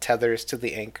little tethers to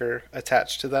the anchor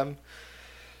attached to them.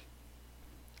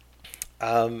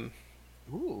 And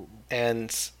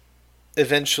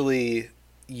eventually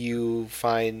you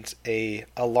find a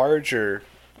larger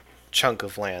chunk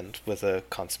of land with a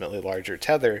consummately larger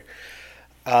tether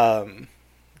that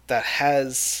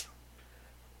has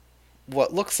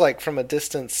what looks like from a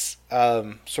distance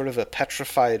sort of a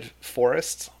petrified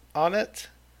forest on it.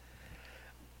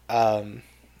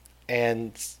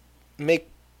 And make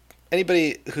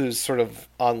anybody who's sort of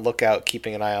on lookout,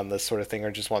 keeping an eye on this sort of thing,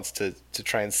 or just wants to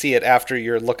try and see it after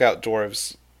your lookout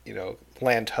dwarves,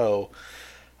 land ho.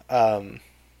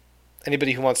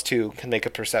 Anybody who wants to can make a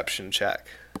perception check.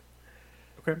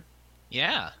 Okay.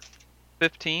 Yeah.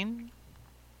 15.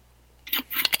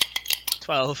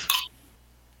 12.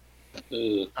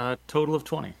 Total of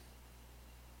 20.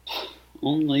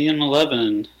 Only an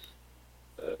 11.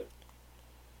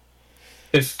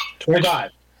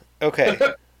 25. Okay.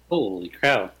 Holy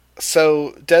crap.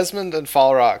 So Desmond and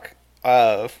Falrock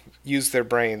use their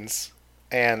brains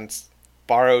and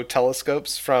borrow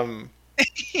telescopes from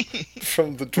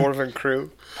the dwarven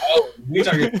crew. Oh, we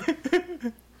talking.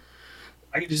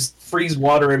 I can just freeze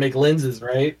water and make lenses,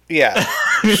 right? Yeah,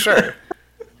 sure.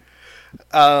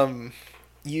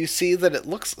 You see that it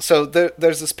looks... So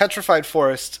there's this petrified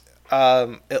forest.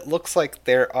 It looks like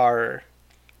there are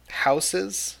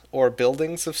houses or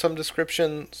buildings of some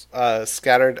description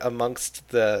scattered amongst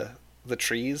the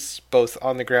trees, both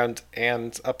on the ground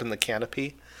and up in the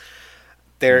canopy.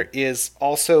 There is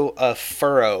also a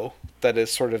furrow that is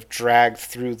sort of dragged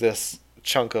through this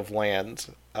chunk of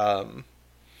land.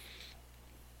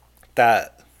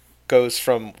 that goes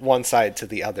from one side to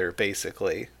the other,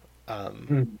 basically.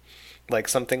 Hmm. Like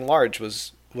something large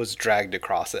was dragged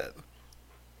across it.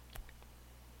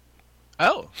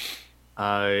 Oh,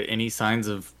 Any signs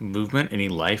of movement? Any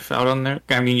life out on there?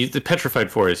 I mean, the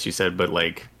petrified forest, you said, but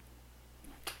like,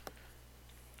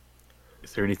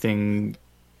 is there anything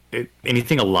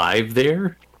alive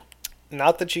there?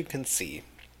 Not that you can see.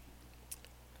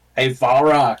 Hey,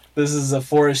 Valrock, this is a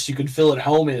forest you can feel at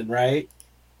home in, right?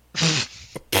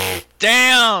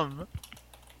 damn!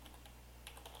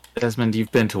 Desmond,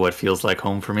 you've been to what feels like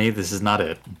home for me. This is not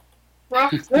it.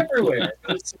 Rocks everywhere.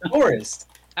 It's a forest.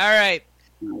 All right,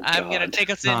 Oh, I'm gonna God. take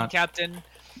us in, Not- Captain.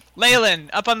 Leyland,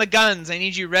 up on the guns. I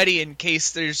need you ready in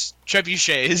case there's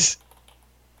trebuchets.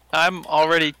 I'm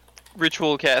already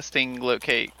ritual casting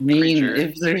locate I mean, creature.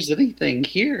 if there's anything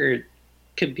here, it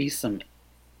could be some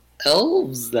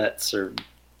elves that serve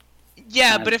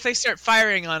Yeah, but if they start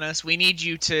firing on us, we need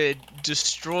you to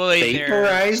destroy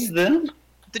vaporize them.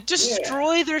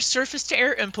 destroy their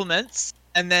surface-to-air implements,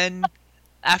 and then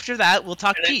after that, we'll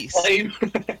talk peace.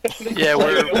 Yeah,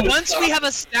 we're Once we have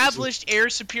established air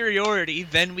superiority,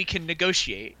 then we can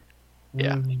negotiate.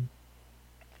 Yeah.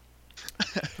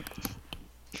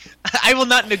 I will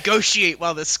not negotiate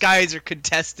while the skies are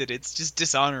contested. It's just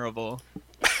dishonorable.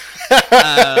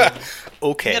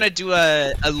 Okay. I'm gonna do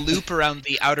a loop around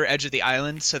the outer edge of the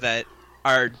island so that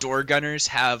our door gunners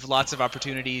have lots of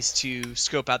opportunities to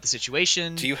scope out the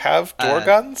situation. Do you have door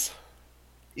guns?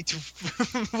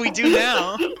 We do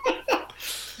now.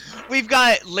 We've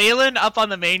got Leyland up on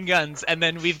the main guns, and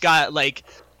then we've got like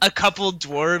a couple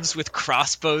dwarves with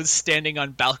crossbows standing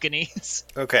on balconies.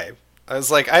 Okay. I was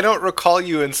like, I don't recall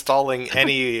you installing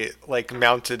any like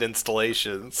mounted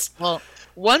installations. Well,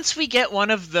 once we get one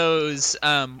of those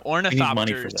money for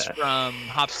ornithopters that. from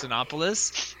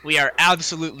Hobstonopolis, we are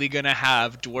absolutely gonna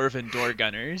have dwarven door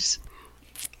gunners.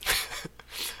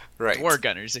 Right. Door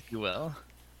gunners, if you will.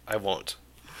 I won't.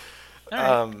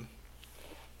 All right.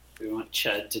 Do we want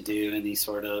Chud to do any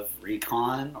sort of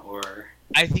recon or?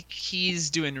 I think he's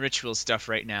doing ritual stuff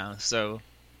right now, so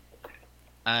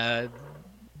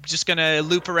just gonna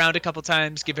loop around a couple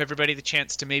times, give everybody the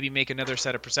chance to maybe make another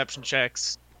set of perception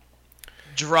checks,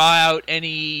 draw out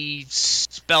any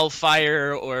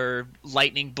spellfire or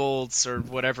lightning bolts or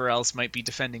whatever else might be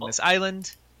defending this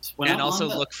island, When and I'm also on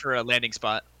the, look for a landing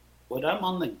spot. When I'm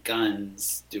on the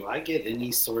guns, do I get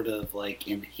any sort of like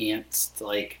enhanced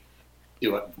like?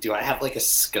 Do I have like a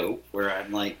scope where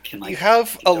I'm like can You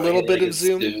have a do I little get, bit like, of a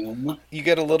zoom. You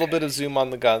get a little bit of zoom on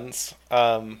the guns.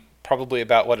 Probably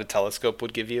about what a telescope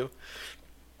would give you.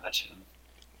 Gotcha.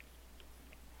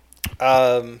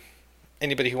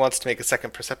 Anybody who wants to make a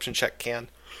second perception check can.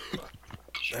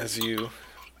 As you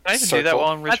I can do that while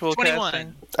I'm ritual That's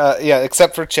 21. casting. yeah,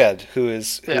 except for Ched,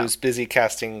 who's Yeah. busy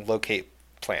casting locate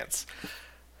plants.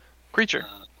 Creature.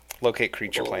 Locate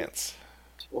creature Cool. plants.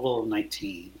 Total of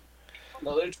 19.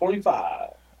 Another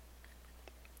 25.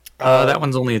 That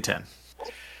one's only a 10.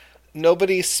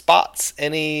 Nobody spots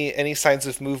any signs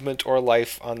of movement or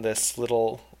life on this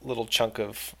little chunk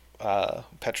of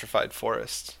petrified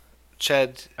forest.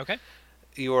 Ched, Okay.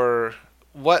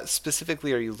 what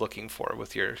specifically are you looking for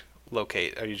with your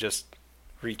locate? Are you just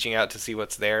reaching out to see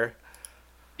what's there?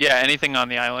 Yeah, anything on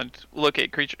the island.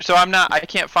 Locate creature. So I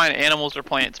can't find animals or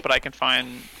plants, but I can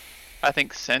find, I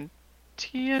think,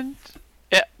 sentient.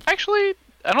 Yeah, actually,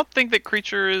 I don't think that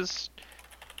creature is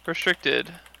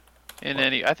restricted in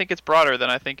any. I think it's broader than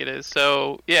I think it is.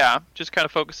 So yeah, just kind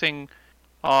of focusing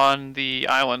on the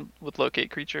island with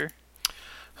locate creature.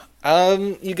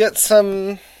 You get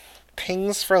some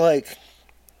pings for like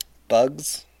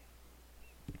bugs,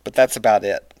 but that's about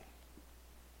it.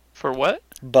 For what?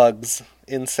 Bugs,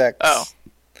 insects, Oh.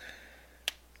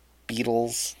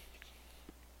 beetles.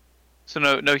 So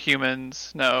no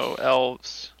humans, no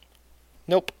elves.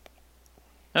 Nope.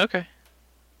 Okay.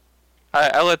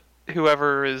 I let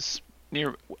whoever is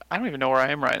near. I don't even know where I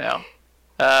am right now.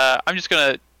 I'm just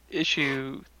gonna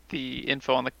issue the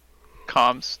info on the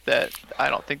comms that I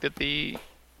don't think that the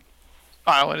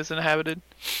island is inhabited.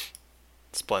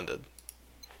 Splendid.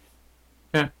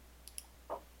 Yeah.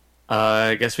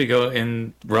 I guess we go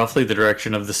in roughly the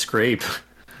direction of the scrape.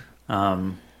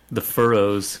 The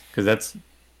furrows, because that's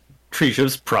tree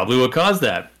ships probably what caused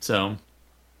that. So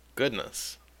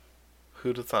Goodness.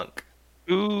 Who'd have thunk?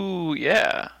 Ooh,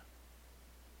 yeah.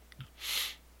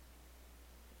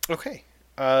 Okay.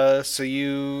 So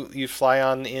you fly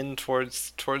on in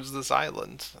towards this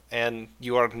island, and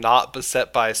you are not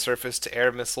beset by surface to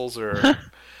air missiles or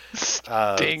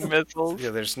Sting missiles. yeah,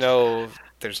 there's no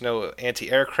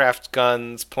anti-aircraft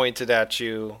guns pointed at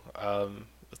you.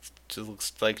 It just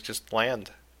looks like just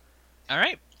land. All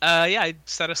right. Yeah, I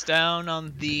set us down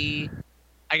on the,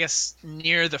 I guess,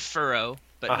 near the furrow,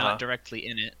 but not directly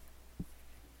in it.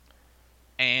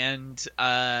 And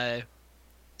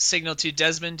signal to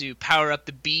Desmond to power up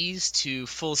the bees to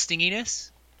full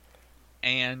stinginess.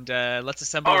 And let's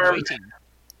assemble a away team.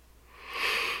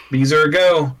 Bees are a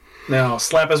go. Now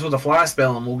slap us with a fly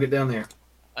spell and we'll get down there.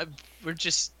 We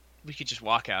could just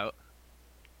walk out.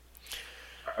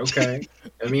 Okay.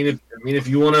 I mean, if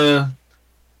you wanna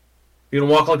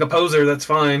walk like a poser, that's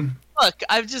fine. Look,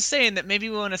 I'm just saying that maybe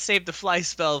we want to save the fly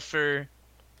spell for,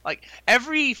 like,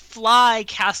 every fly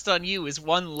cast on you is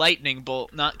one lightning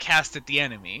bolt not cast at the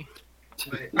enemy.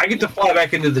 I get to fly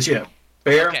back into the ship.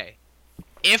 Fair? Okay.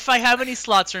 If I have any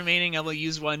slots remaining, I will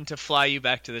use one to fly you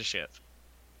back to the ship.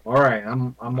 All right,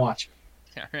 I'm watching.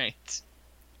 All right.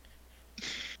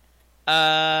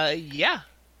 Yeah.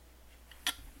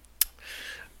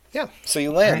 Yeah, so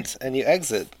you land and you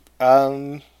exit.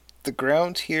 The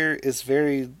ground here is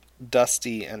very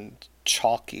dusty and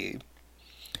chalky.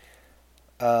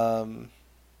 You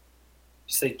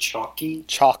say chalky?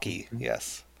 Chalky,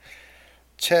 yes.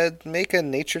 Ched, make a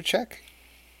nature check.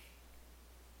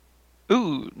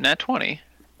 Ooh, nat 20.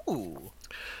 Ooh.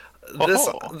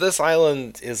 This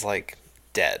island is like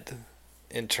dead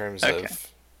in terms of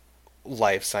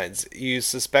life signs. You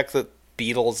suspect that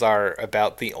beetles are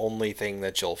about the only thing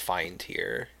that you'll find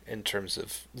here in terms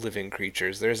of living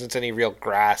creatures. There isn't any real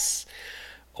grass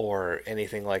or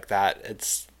anything like that.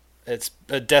 It's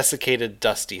a desiccated,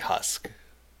 dusty husk.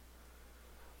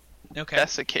 Okay.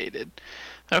 Desiccated.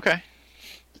 Okay.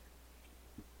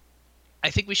 I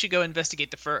think we should go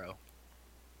investigate the furrow.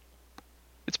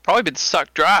 It's probably been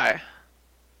sucked dry.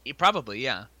 Probably,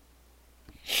 yeah.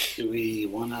 Do we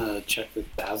want to check with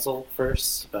Basil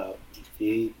first about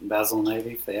Basil and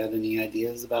Ivy if they had any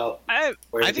ideas about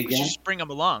where I to think we begin? should just bring them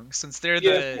along since they're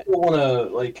People want to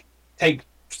like take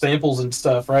samples and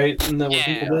stuff, right? Isn't that what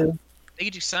people do? They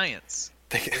could do science.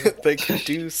 They can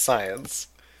do science.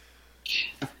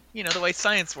 You know, the way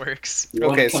science works. You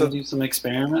want Okay, to come so do some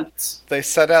experiments? They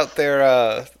set out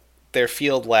their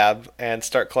field lab and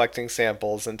start collecting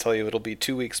samples and tell you it'll be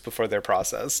 2 weeks before they're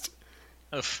processed.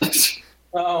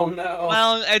 Oh no.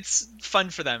 Well, it's fun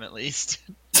for them at least.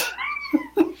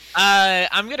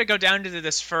 I'm gonna go down to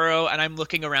this furrow and I'm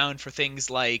looking around for things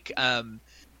like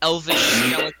elvish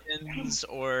skeletons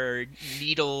or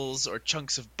needles or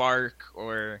chunks of bark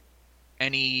or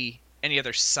any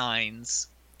other signs.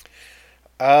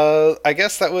 I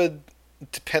guess that would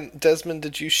depend. Desmond,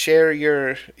 did you share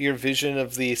your vision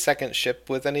of the second ship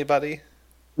with anybody?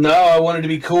 No, I wanted to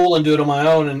be cool and do it on my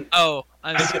own. And I'm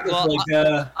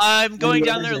going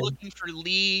down there looking for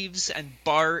leaves and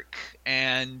bark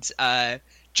and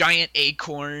giant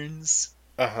acorns.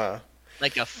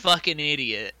 Like a fucking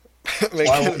idiot.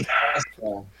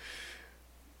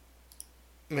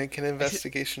 Make an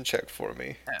investigation check for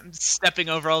me. I'm stepping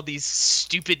over all these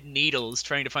stupid needles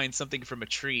trying to find something from a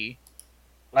tree.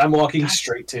 I'm walking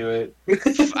straight to it.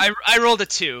 I rolled a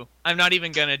 2. I'm not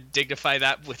even gonna dignify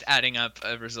that with adding up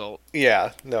a result.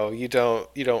 Yeah, no, you don't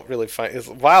really find.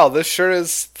 Wow, this sure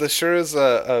is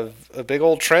a big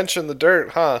old trench in the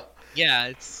dirt, huh? Yeah,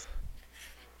 it's.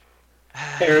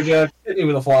 Erica, hit me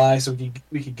with a fly so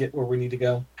we could get where we need to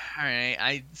go. All right,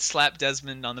 I slap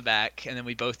Desmond on the back, and then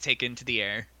we both take into the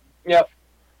air. Yep.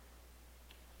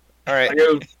 All right.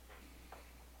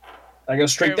 I go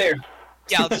straight there.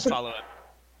 Yeah, I'll just follow it.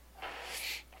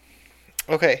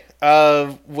 Okay.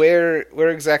 Where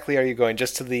exactly are you going?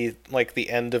 Just to the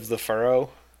end of the furrow?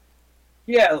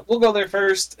 Yeah, we'll go there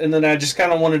first, and then I just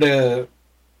kind of wanted to,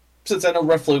 since I know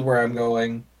roughly where I'm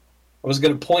going, I was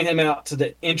going to point him out to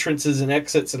the entrances and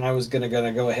exits, and I was going to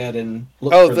go ahead and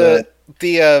look for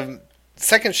the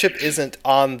second ship isn't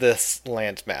on this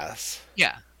landmass.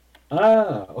 Yeah.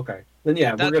 Ah, okay. Then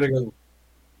yeah, we're going to go.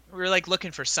 We're like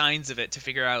looking for signs of it to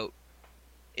figure out,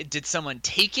 did someone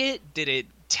take it? Did it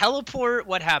teleport?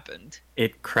 What happened?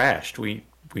 It crashed.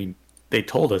 They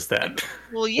told us that.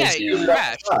 Well, yeah, it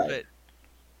crashed, but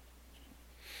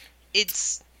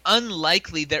it's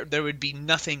unlikely that there would be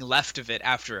nothing left of it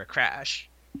after a crash.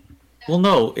 Well,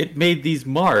 no, it made these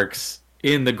marks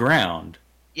in the ground.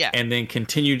 Yeah. And then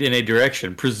continued in a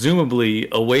direction, presumably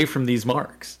away from these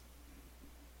marks.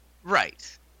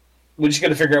 Right. We just got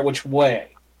to figure out which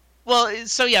way. Well,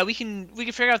 so yeah, we can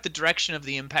figure out the direction of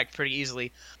the impact pretty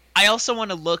easily. I also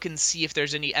want to look and see if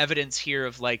there's any evidence here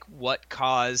of like what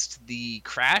caused the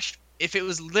crash. If it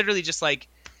was literally just like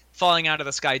falling out of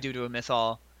the sky due to a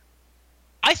mythal.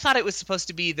 I thought it was supposed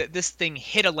to be that this thing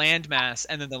hit a landmass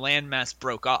and then the landmass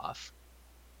broke off.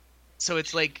 So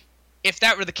it's like, if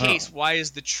that were the case, why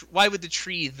would the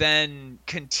tree then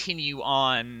continue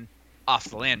on off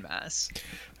the landmass. It should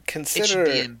be Consider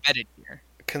embedded here.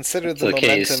 consider the the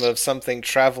case. momentum of something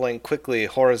traveling quickly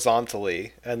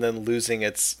horizontally and then losing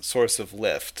its source of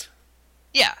lift.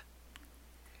 Yeah.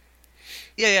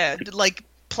 Yeah, like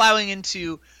plowing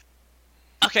into...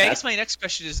 Okay, I guess my next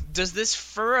question is, does this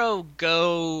furrow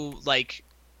go, like,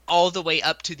 all the way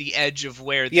up to the edge of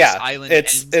where this island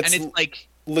ends? And it's like...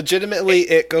 Legitimately,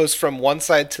 it goes from one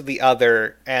side to the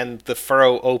other, and the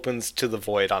furrow opens to the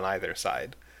void on either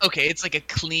side. Okay, it's like a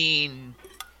clean...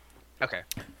 Okay.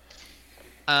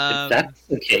 If that's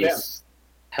the case,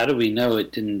 how do we know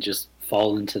it didn't just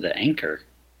fall into the anchor?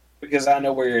 Because I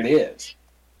know where it is.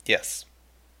 Yes.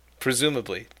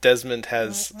 Presumably. Desmond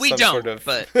has We some don't, sort of...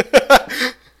 but...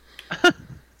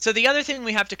 So the other thing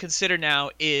we have to consider now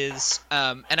is,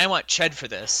 and I want Ched for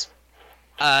this,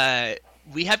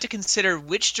 we have to consider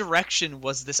which direction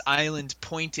was this island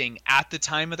pointing at the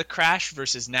time of the crash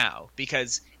versus now,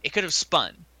 because it could have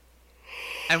spun.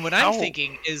 And what I'm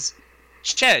thinking is,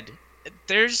 Ched,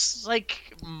 there's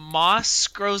like moss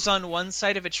grows on one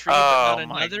side of a tree but not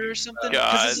another or something?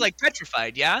 Because this is like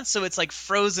petrified, yeah? So it's like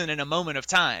frozen in a moment of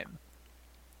time.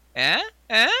 Eh?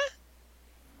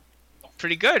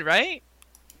 Pretty good, right?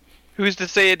 Who's to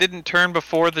say it didn't turn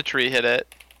before the tree hit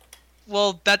it?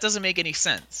 Well, that doesn't make any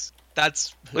sense.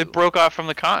 That's who? It broke off from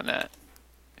the continent.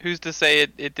 Who's to say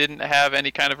it didn't have any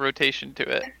kind of rotation to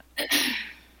it?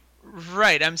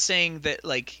 Right, I'm saying that,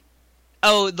 like...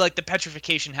 Oh, like the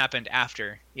petrification happened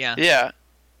after. Yeah. Yeah.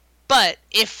 But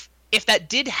if that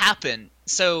did happen...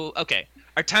 So, okay.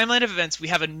 Our timeline of events, we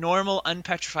have a normal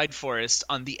unpetrified forest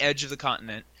on the edge of the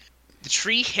continent. The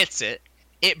tree hits it.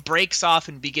 It breaks off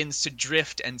and begins to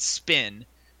drift and spin.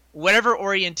 Whatever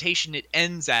orientation it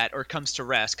ends at or comes to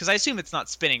rest, because I assume it's not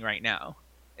spinning right now.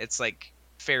 It's like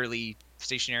fairly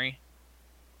stationary.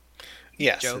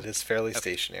 Yes, Joe? it is fairly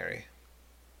stationary.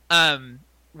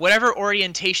 Whatever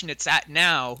orientation it's at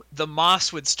now, the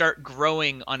moss would start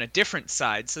growing on a different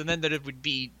side. So then there would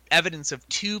be evidence of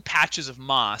two patches of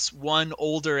moss, one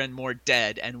older and more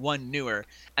dead, and one newer,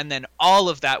 and then all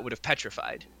of that would have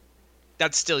petrified.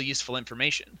 That's still useful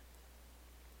information.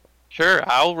 Sure,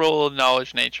 I'll roll a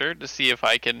knowledge nature to see if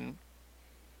I can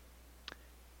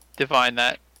divine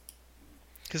that.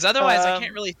 Because otherwise, I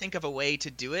can't really think of a way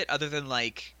to do it other than,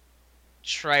 like,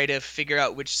 try to figure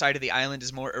out which side of the island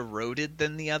is more eroded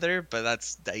than the other, but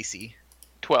that's dicey.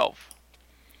 12.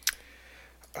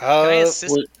 Can I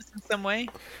assist this in some way?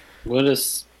 Would a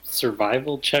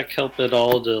survival check help at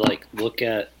all to, like, look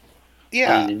at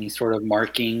find any sort of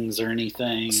markings or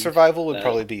anything? Survival would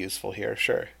probably be useful here,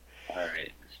 sure.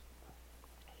 Alright.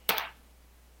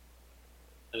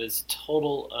 That is a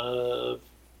total of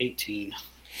 18.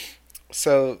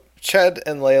 So, Ched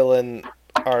and Leyland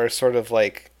are sort of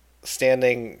like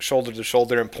standing shoulder to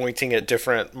shoulder and pointing at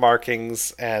different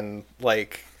markings and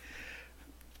like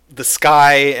the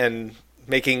sky and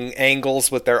making angles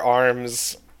with their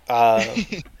arms.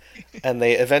 And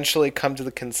they eventually come to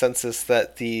the consensus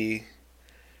that the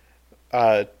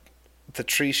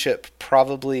tree ship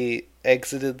probably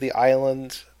exited the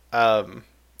island,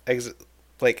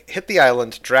 hit the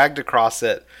island, dragged across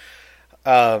it,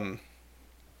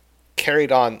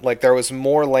 carried on. Like there was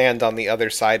more land on the other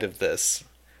side of this,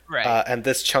 right? And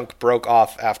this chunk broke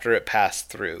off after it passed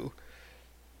through,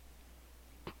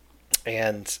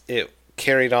 and it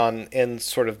carried on in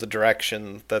sort of the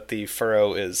direction that the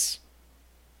furrow is,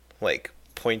 like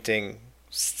pointing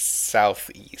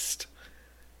southeast.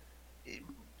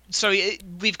 So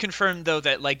we've confirmed, though,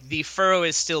 that like the furrow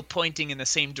is still pointing in the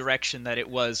same direction that it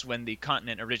was when the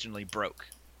continent originally broke.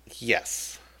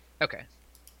 Yes. Okay.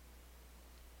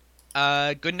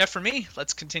 Good enough for me.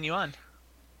 Let's continue on.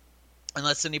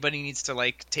 Unless anybody needs to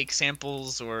like take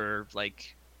samples or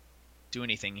like do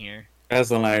anything here.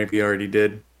 Aslan and I already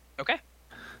did. Okay.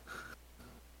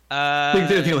 I think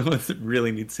they're the only ones that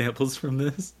really need samples from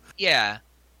this. Yeah.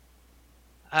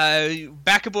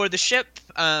 Back aboard the ship,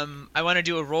 I want to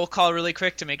do a roll call really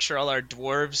quick to make sure all our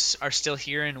dwarves are still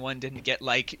here and one didn't get,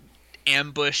 like,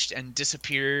 ambushed and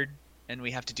disappeared, and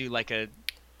we have to do, like, a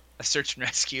search and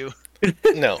rescue.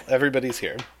 No, everybody's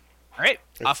here. Alright,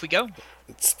 off we go.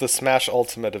 It's the Smash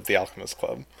Ultimate of the Alchemist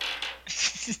Club.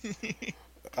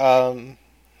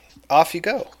 Off you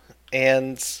go.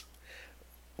 And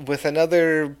with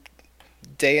another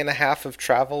day and a half of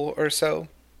travel or so,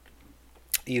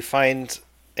 you find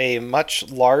a much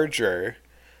larger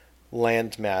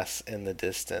landmass in the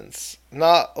distance.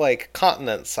 Not like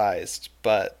continent-sized,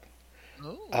 but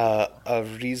a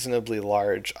reasonably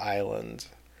large island.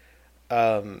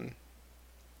 Ooh,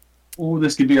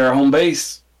 this could be our home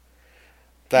base.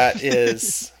 That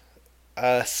is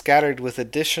scattered with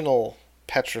additional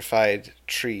petrified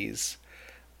trees.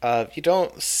 You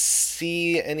don't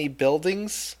see any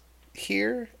buildings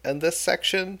here in this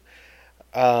section,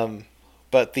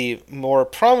 but the more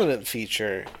prominent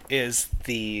feature is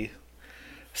the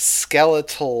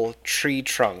skeletal tree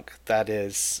trunk that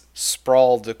is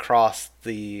sprawled across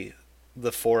the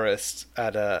forest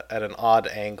at an odd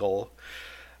angle,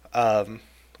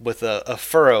 with a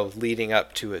furrow leading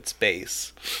up to its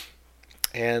base.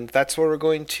 And that's where we're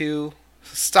going to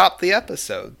stop the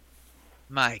episode.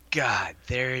 My God,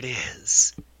 there it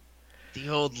is. The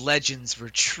old legends were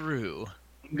true.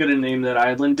 I'm gonna name that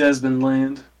island Desmond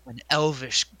Land. An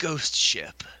elvish ghost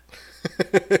ship.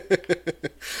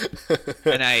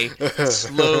 And I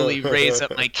slowly raise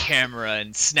up my camera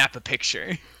and snap a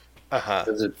picture. Uh-huh.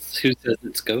 Who says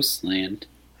it's Ghostland?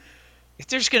 If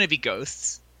there's gonna be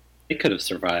ghosts, It could have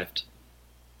survived.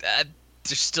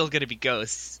 there's still gonna be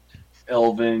ghosts.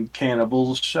 Elven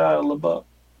cannibals, Shia LaBeouf.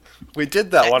 We did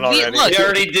that one already. We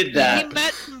already did that. We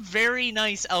met some very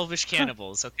nice elvish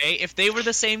cannibals, okay? If they were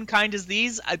the same kind as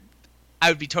these, I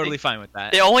would be totally fine with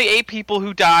that. They only ate people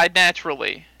who died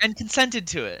naturally. And consented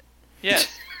to it. Yes.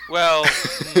 Well.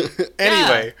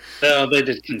 Anyway. No, they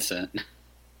did consent.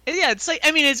 Yeah, it's like,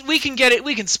 I mean, we can get it.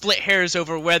 We can split hairs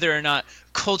over whether or not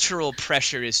cultural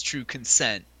pressure is true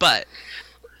consent, but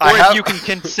Or if you can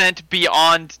consent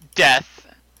beyond death.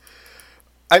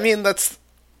 I mean,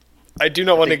 I do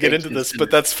not want to get into this,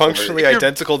 but that's functionally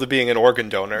identical to being an organ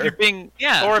donor. Or if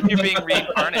you're being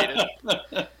reincarnated.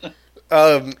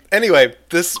 Anyway,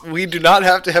 we do not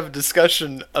have to have a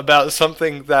discussion about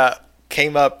something that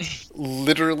came up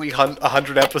literally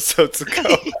 100 episodes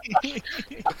ago.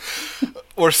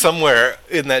 Or somewhere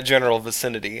in that general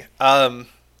vicinity. I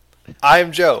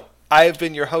am Joe. I have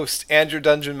been your host and your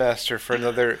dungeon master for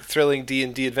another thrilling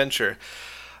D&D adventure.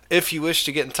 If you wish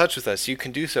to get in touch with us, you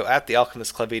can do so at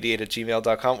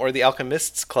thealchemistclub88@gmail.com or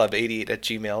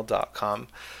thealchemists.club88@gmail.com.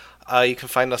 You can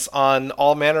find us on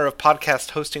all manner of podcast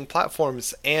hosting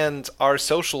platforms, and our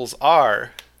socials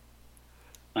are...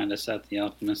 Find us at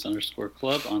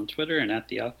 @thealchemist_club on Twitter and at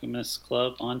The Alchemist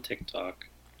Club on TikTok.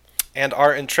 And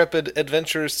our intrepid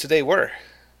adventurers today were...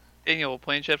 Daniel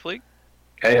playing Shed Fleek.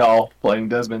 Hey, Hall, playing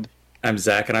Desmond. I'm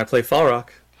Zach, and I play Falrock.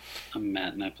 I'm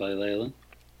Matt and I play Layla.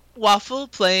 Waffle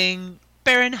playing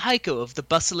Baron Heiko of the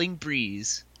Bustling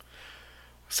Breeze.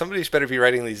 Somebody's better be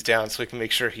writing these down so we can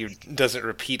make sure he doesn't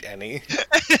repeat any.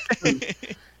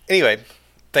 Anyway,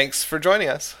 thanks for joining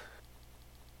us.